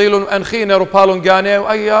سورة صليلون أنخينا روبالون قاني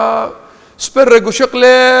وأيا سبرق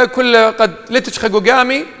وشقلة كل قد لتشخقوا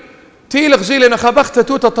قامي تيل غزيلنا خبخته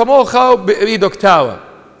توتا طموخة بإيدك تاوى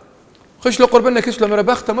خش له قربنا كش له مرة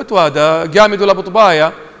بخته متوادا قامي دولا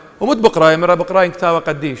بطبايا ومت بقراي مرة بقراي كتاوى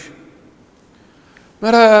قديش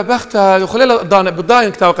مرة بخته وخليله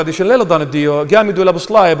بضاين كتاوى قديش الليلة ضان الديو قامي دولا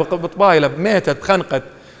بصلاية بطبايلة بميتة بخنقت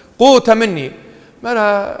قوتها مني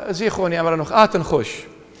مرة زيخوني أمر نخ نخش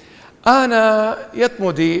أنا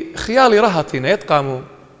يطمدي خيالي رهطينا يتقاموا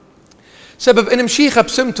سبب إن مشيخة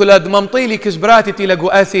بسمته لد ممطيلي كزبراتي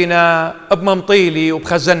تيلقوا أثينا بممطيلي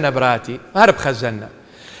وبخزنا براتي هرب خزنا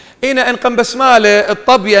إنا إن قم بسمالة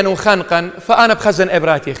الطبيا وخنقا فأنا بخزن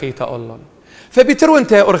إبراتي خيتا أولن فبترو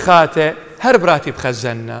انت أرخاته هرب راتي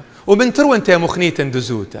بخزنا ومن ترو انت مخنيت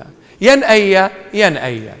دزوتا ين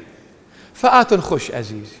أيا فآت نخش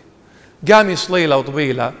أزيزي قامي صليلة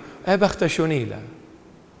وطبيلة بخت شونيلة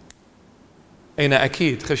أنا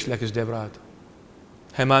أكيد خش لك جدبرات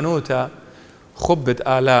همانوتا خبت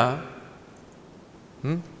آلاء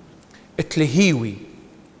اتلهيوي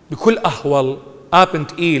بكل أهول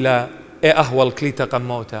آبنت إيلا أهول كليتا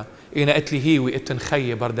قموتا إنا اتلهيوي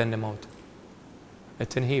اتنخي بردن موت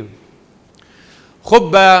اتنهيوي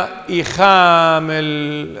خبة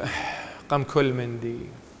يخامل قم كل من دي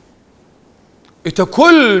إتا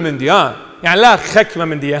كل من دي يعني لا خكمة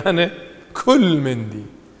من دي أنا كل من دي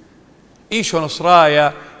إيشو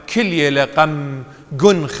نصرايا كل يلقم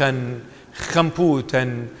جنخا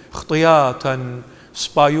خمبوتا خطياتا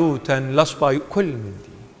سبايوتا لا سبايو كل من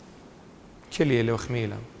دي كل يلي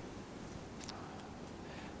وخميلة.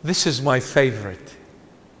 This is my favorite.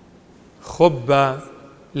 خبة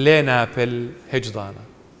لنابل هجضانة.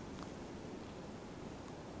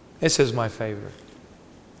 This is my favorite.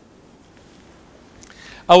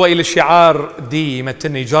 أو إلى الشعار دي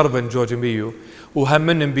متني جربن جوجن بيو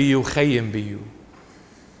وهمن بيو وخيم بيو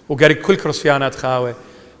وقاري كل كريستيانات خاوة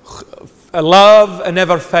love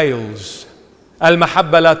never fails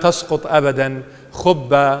المحبة لا تسقط أبدا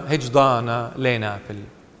خبة هجضانة لنابل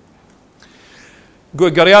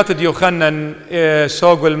قريات ديوخنن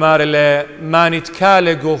سوق المارلة ما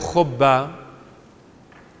نتكالقوا خبة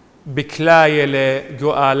بكلايلة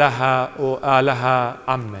جو آلها وآلها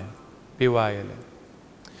عمه بوايلة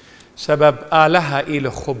سبب آلها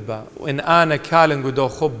إلى خبة وإن أنا كالن قدو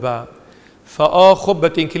خبة فأو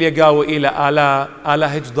خبة كل يقاو إلى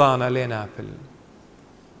آلها هجضانة لنابل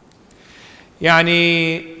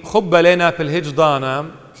يعني خبة لنابل هجضانة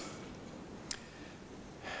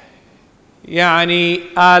يعني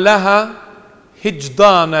آلها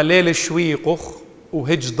هجضانة ليل شويقخ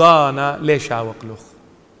وهجضانة ليشاوقلخ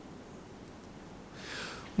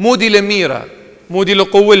مودي لميرة مودي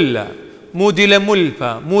لقولة مودي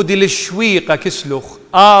لملفة مودي للشويقة كسلخ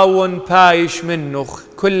آون بايش منخ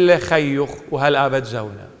كل خيخ وهالآبد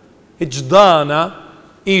زونا هجضانة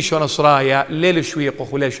إيشو نصرايا ليل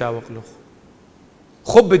شويقخ وليشاوقلخ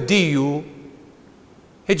خب الديو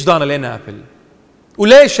هجضانة لنابل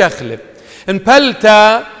وليش أخلب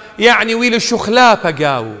انبلتا يعني ويل الشخلافة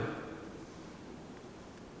قاو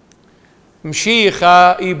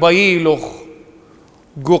مشيخة يبايلخ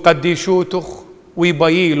قو قديشوتخ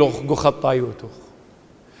ويبايلخ قو خطايوتخ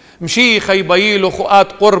مشيخة يبايلخ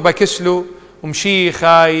وآت قربة كسلو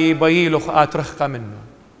ومشيخة يبايلخ آت رخقة منه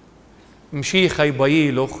مشيخة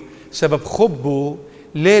يبايلخ سبب خبو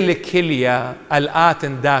ليل كليا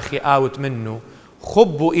الآتن داخي آوت منه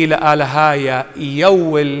خبو إلى آلهايا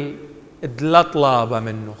يول دلطلابة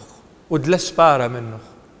منه ودلسبارة منه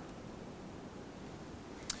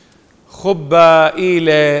خبا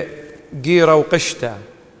إلى جيرة وقشتة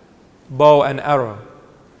باو أن أرى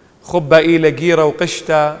خبا إلى جيرة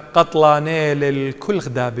وقشتة قطلانيل الكل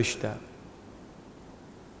غدابشتة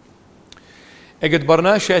اجد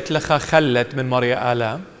برناشة لخا خلت من مريا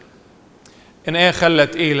آلام إن إيه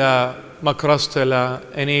خلت إلى مكرستلا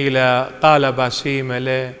إن إلى قال باسيمة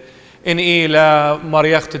إن إلى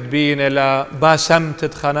مريخت تبين إلى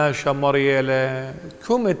باسمت خناشة مريلة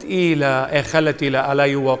كمت إلى إيه خلت إلى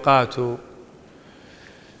على وقاتو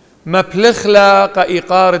ما بلخلا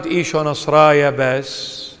إقارة إيشو نصرايا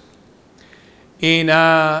بس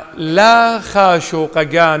إنا لا خاشو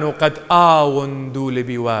قجانو قد آون دول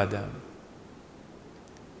بوادا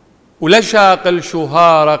ولشاقل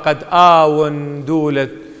شهارة قد آون دولة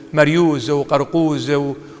مريوزة وقرقوزة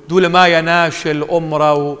ودولة ما يناشل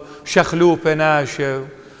أمرة وشخلوبة ناشة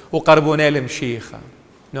وقربونيل مشيخة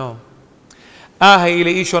نو إلى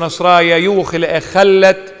إيشو نصرايا يوخل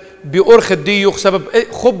خلت بأرخ الديوخ سبب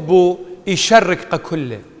خبو يشرك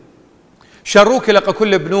كله شروك لقى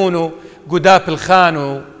كل بنونو قداب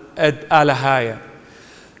الخانو على هايا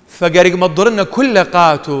فقريق مضرنا كل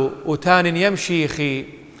قاتو وتان يمشيخي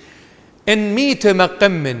إن ميت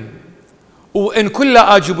مقمن وإن كل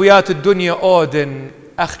آجبيات الدنيا أودن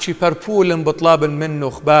أختي بربول بطلاب منه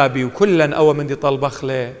خبابي وكلا أو من دي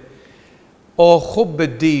طلبخله أو خب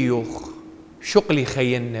الديوخ شقلي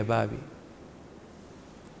خيننا بابي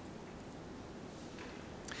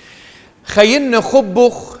خيننا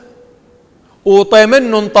خبخ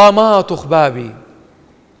وطيمن طاماتخ بابي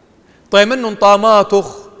طيمن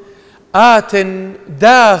طاماتخ آتن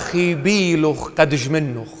داخي بيلخ قد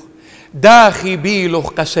جمنخ داخي بيلخ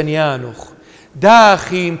قسنيانخ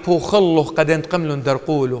داخي مبوخلخ قد انتقملن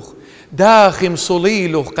درقولخ داخي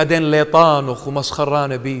مصليلخ قد ليطانخ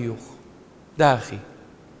ومسخران بيوخ داخي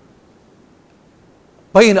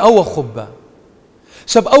بين أو خبة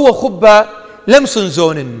سب أو خبة لمصن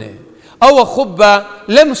زونن أو خبة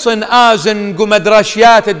لمصن آزن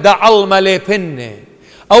قمدراشيات الدعلمة ليبن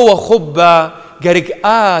أو خبة قرق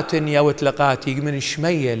آتن يا وتلقاتي من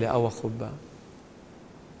شمية لأو خبة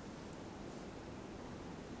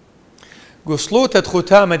قصلوتة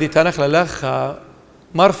ختامة دي تنخل لخا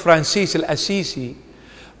مار فرانسيس الأسيسي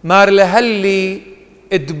مار لهلي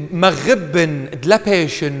مغبن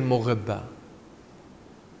دلبيشن مغبة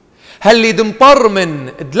هلي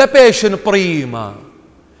دمطرمن دلبيشن بريما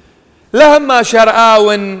لهما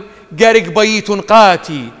شرآون قرق بيت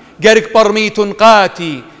قاتي قرق برميت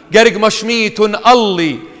قاتي قرق مشميت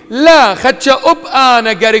اللي لا خدشا أب أنا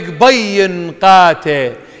قرق بين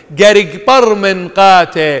قاتي قرق برمن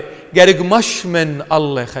قاتي قرق مشمن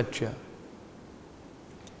الله خدشا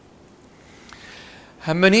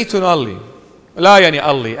همنيتن الله لا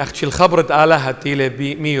يعني الله أختي الخبرة آلهت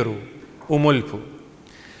إلى ميرو وملبو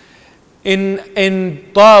إن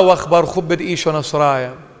طاو أخبار خبد إيشو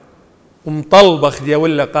نصرايا ومطلبخ دي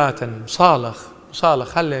ولا قاتن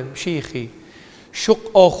صالخ هلا شيخي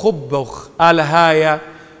شق أو خبخ على هايا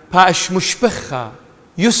باش مشبخة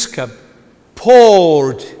يسكب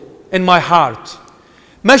poured in my heart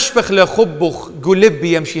مشبخ لخبخ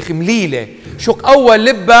قلبي يا شيخي مليلة شق أول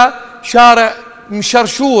لبة شارع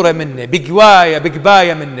مشرشورة منه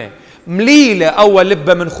بقباية منه مليلة أول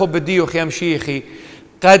لبة من خب ديوخ يا مشيخي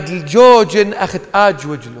قد الجوجن أخذ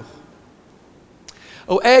وجله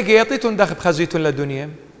أو أجي يعطيتون داخل بخزيتون للدنيا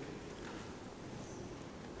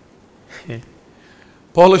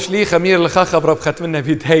بول شليخة مير لخا خبرة بخت منا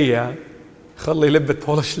بيدهيا خلي لبة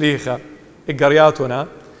بول شليخة إقرياتنا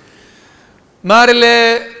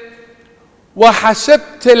مارلي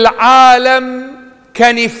وحسبت العالم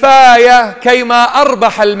كنفاية كيما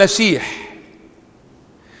أربح المسيح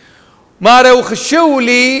ماري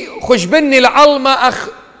وخشولي خشبني العلمة أخ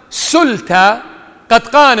سلطة قد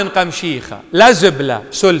قانن قمشيخة لا زبلة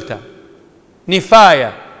سلطة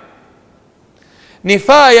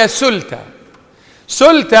نفاية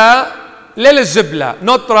سلطة للزبلة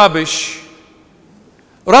نوت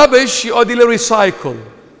رابش يؤدي للريسايكل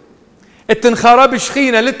التنخربش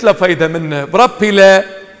خينة لتلا فايدة منه بربي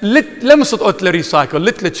لمصت أوت للريسايكل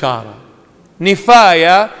لتلتشارة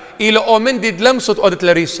نفاية إلى أومندي لمصت أوت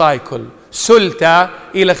للريسايكل سلطة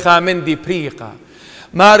إلى خامندي بريقة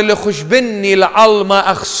مار لخشبني العلمة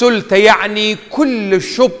أخسلت يعني كل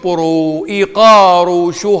شبر وإيقار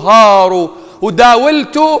وشهار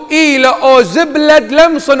وداولته إلى أو زبلد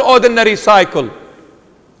لمصن أودن ريسايكل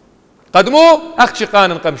قدمو أخشي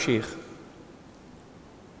قانن قمشيخ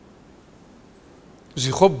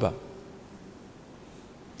زي خبة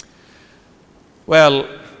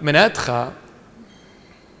من أدخى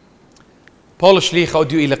بول شليخة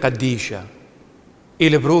أوديو إلى قديشة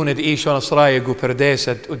إلى بروند إيشو نصرايا جو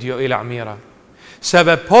برديسد أوديو إلى عميرة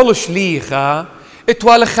سبب بول شليخة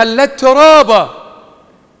اتوال خلت ترابة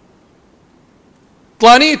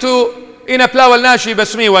طلانيتو إنا بلاول ناشي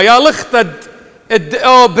بسميوة يا لختد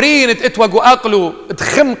او برين اتوقو أقلو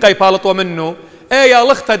تخمقة يبالطوا منه يا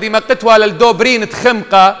لختد دي ما قتوال الدو برين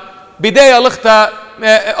تخمقة بداية لختة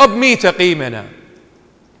أب ميتة قيمنا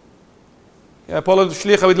يا بول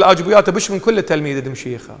شليخة ويد الأجبيات بش من كل تلميذ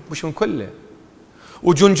دمشيخة بش من كله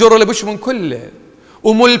وجنجر لبش من كله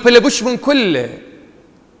وملبل بش من كله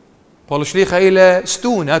بول شليخة إلى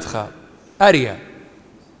ستون أدخى أريا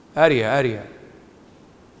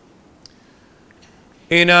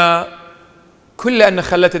إنا كل أن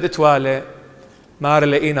خلت اتوالة مار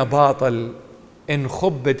لقينا باطل إن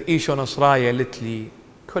خبت إيشو نصرايا لتلي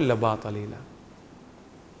كل باطل إلى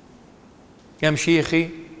يا مشيخي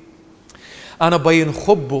أنا بين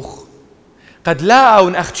خبخ قد لا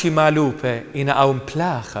أون أختي مالوبة إنا أون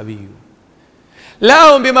بلاخة بيو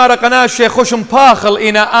لاهم بما رقناش خشم باخل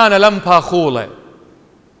إنا أنا لم باخولة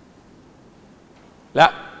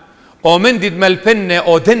لا أو من دي ملبنة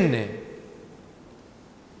أو دنة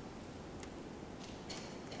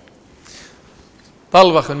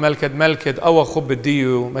طلبخ ملكد أو خب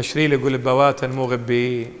الديو مشريلي قول بوات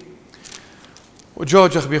مغبي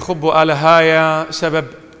وجوجخ بيخبوا على هايا سبب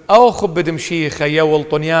أو خب دمشيخة يول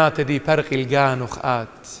طنيات دي برق القانوخ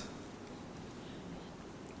آت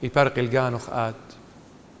يبرق القانوخ آت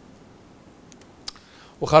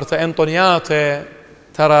وخرت إن طنيات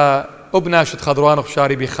ترى أبناشت خضروانخ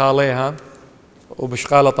شاري بخاليها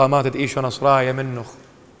وبشقالة طامات ديشو نصرايا منخ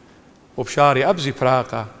وبشاري أبزي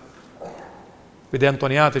براقة بدين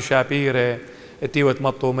طنيات الشابيرة اتيوت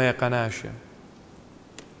مطومي قناشة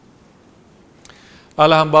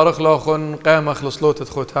اللهم بارك لوخن قام خلصلوت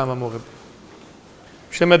خوتامة مغب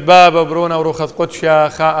شمت بابا برونا وروخت قدشة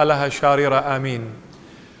خاء لها شاريرة آمين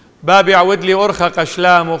بابي عود لي أرخى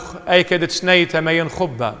قشلامخ أي كدت سنيته ما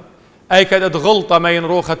ينخبة أي كدت غلطة ما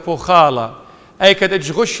ينروخت بوخالة أي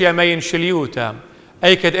كدت غشية ما ينشليوتا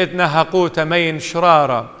أي كدت نهقوتا ما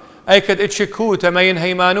ينشرارة أي كدت شكوتا ما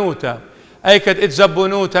ينهيمانوتا أي كدت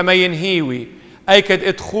زبونوتا ما ينهيوي أي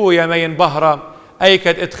كدت خويا ما ينبهرة أي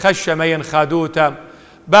كدت خشة ما ينخادوتا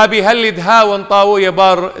بابي هل دهاون طاوية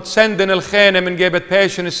بار تسندن الخينة من جيبت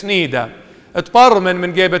بيشن سنيدة تبرمن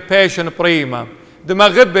من جيبت بيشن بريمة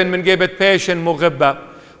دمغبن من جيبت بيشن مغبة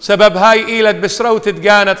سبب هاي إيلت بسروت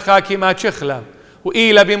تقانت خاكي ما تشخلة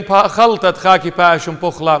وإيلة بمبا خلطت خاكي باشن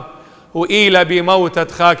بخلة وإيلة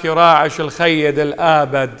بموتت خاكي راعش الخيد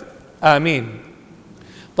الآبد آمين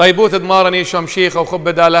طيبوت دمارني شمشيخة وخب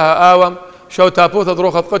دالها آوم شو تابوت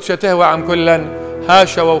دروخة قدشة تهوى عن كلا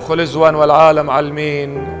هاشوا وخلزوا والعالم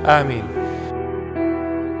علمين آمين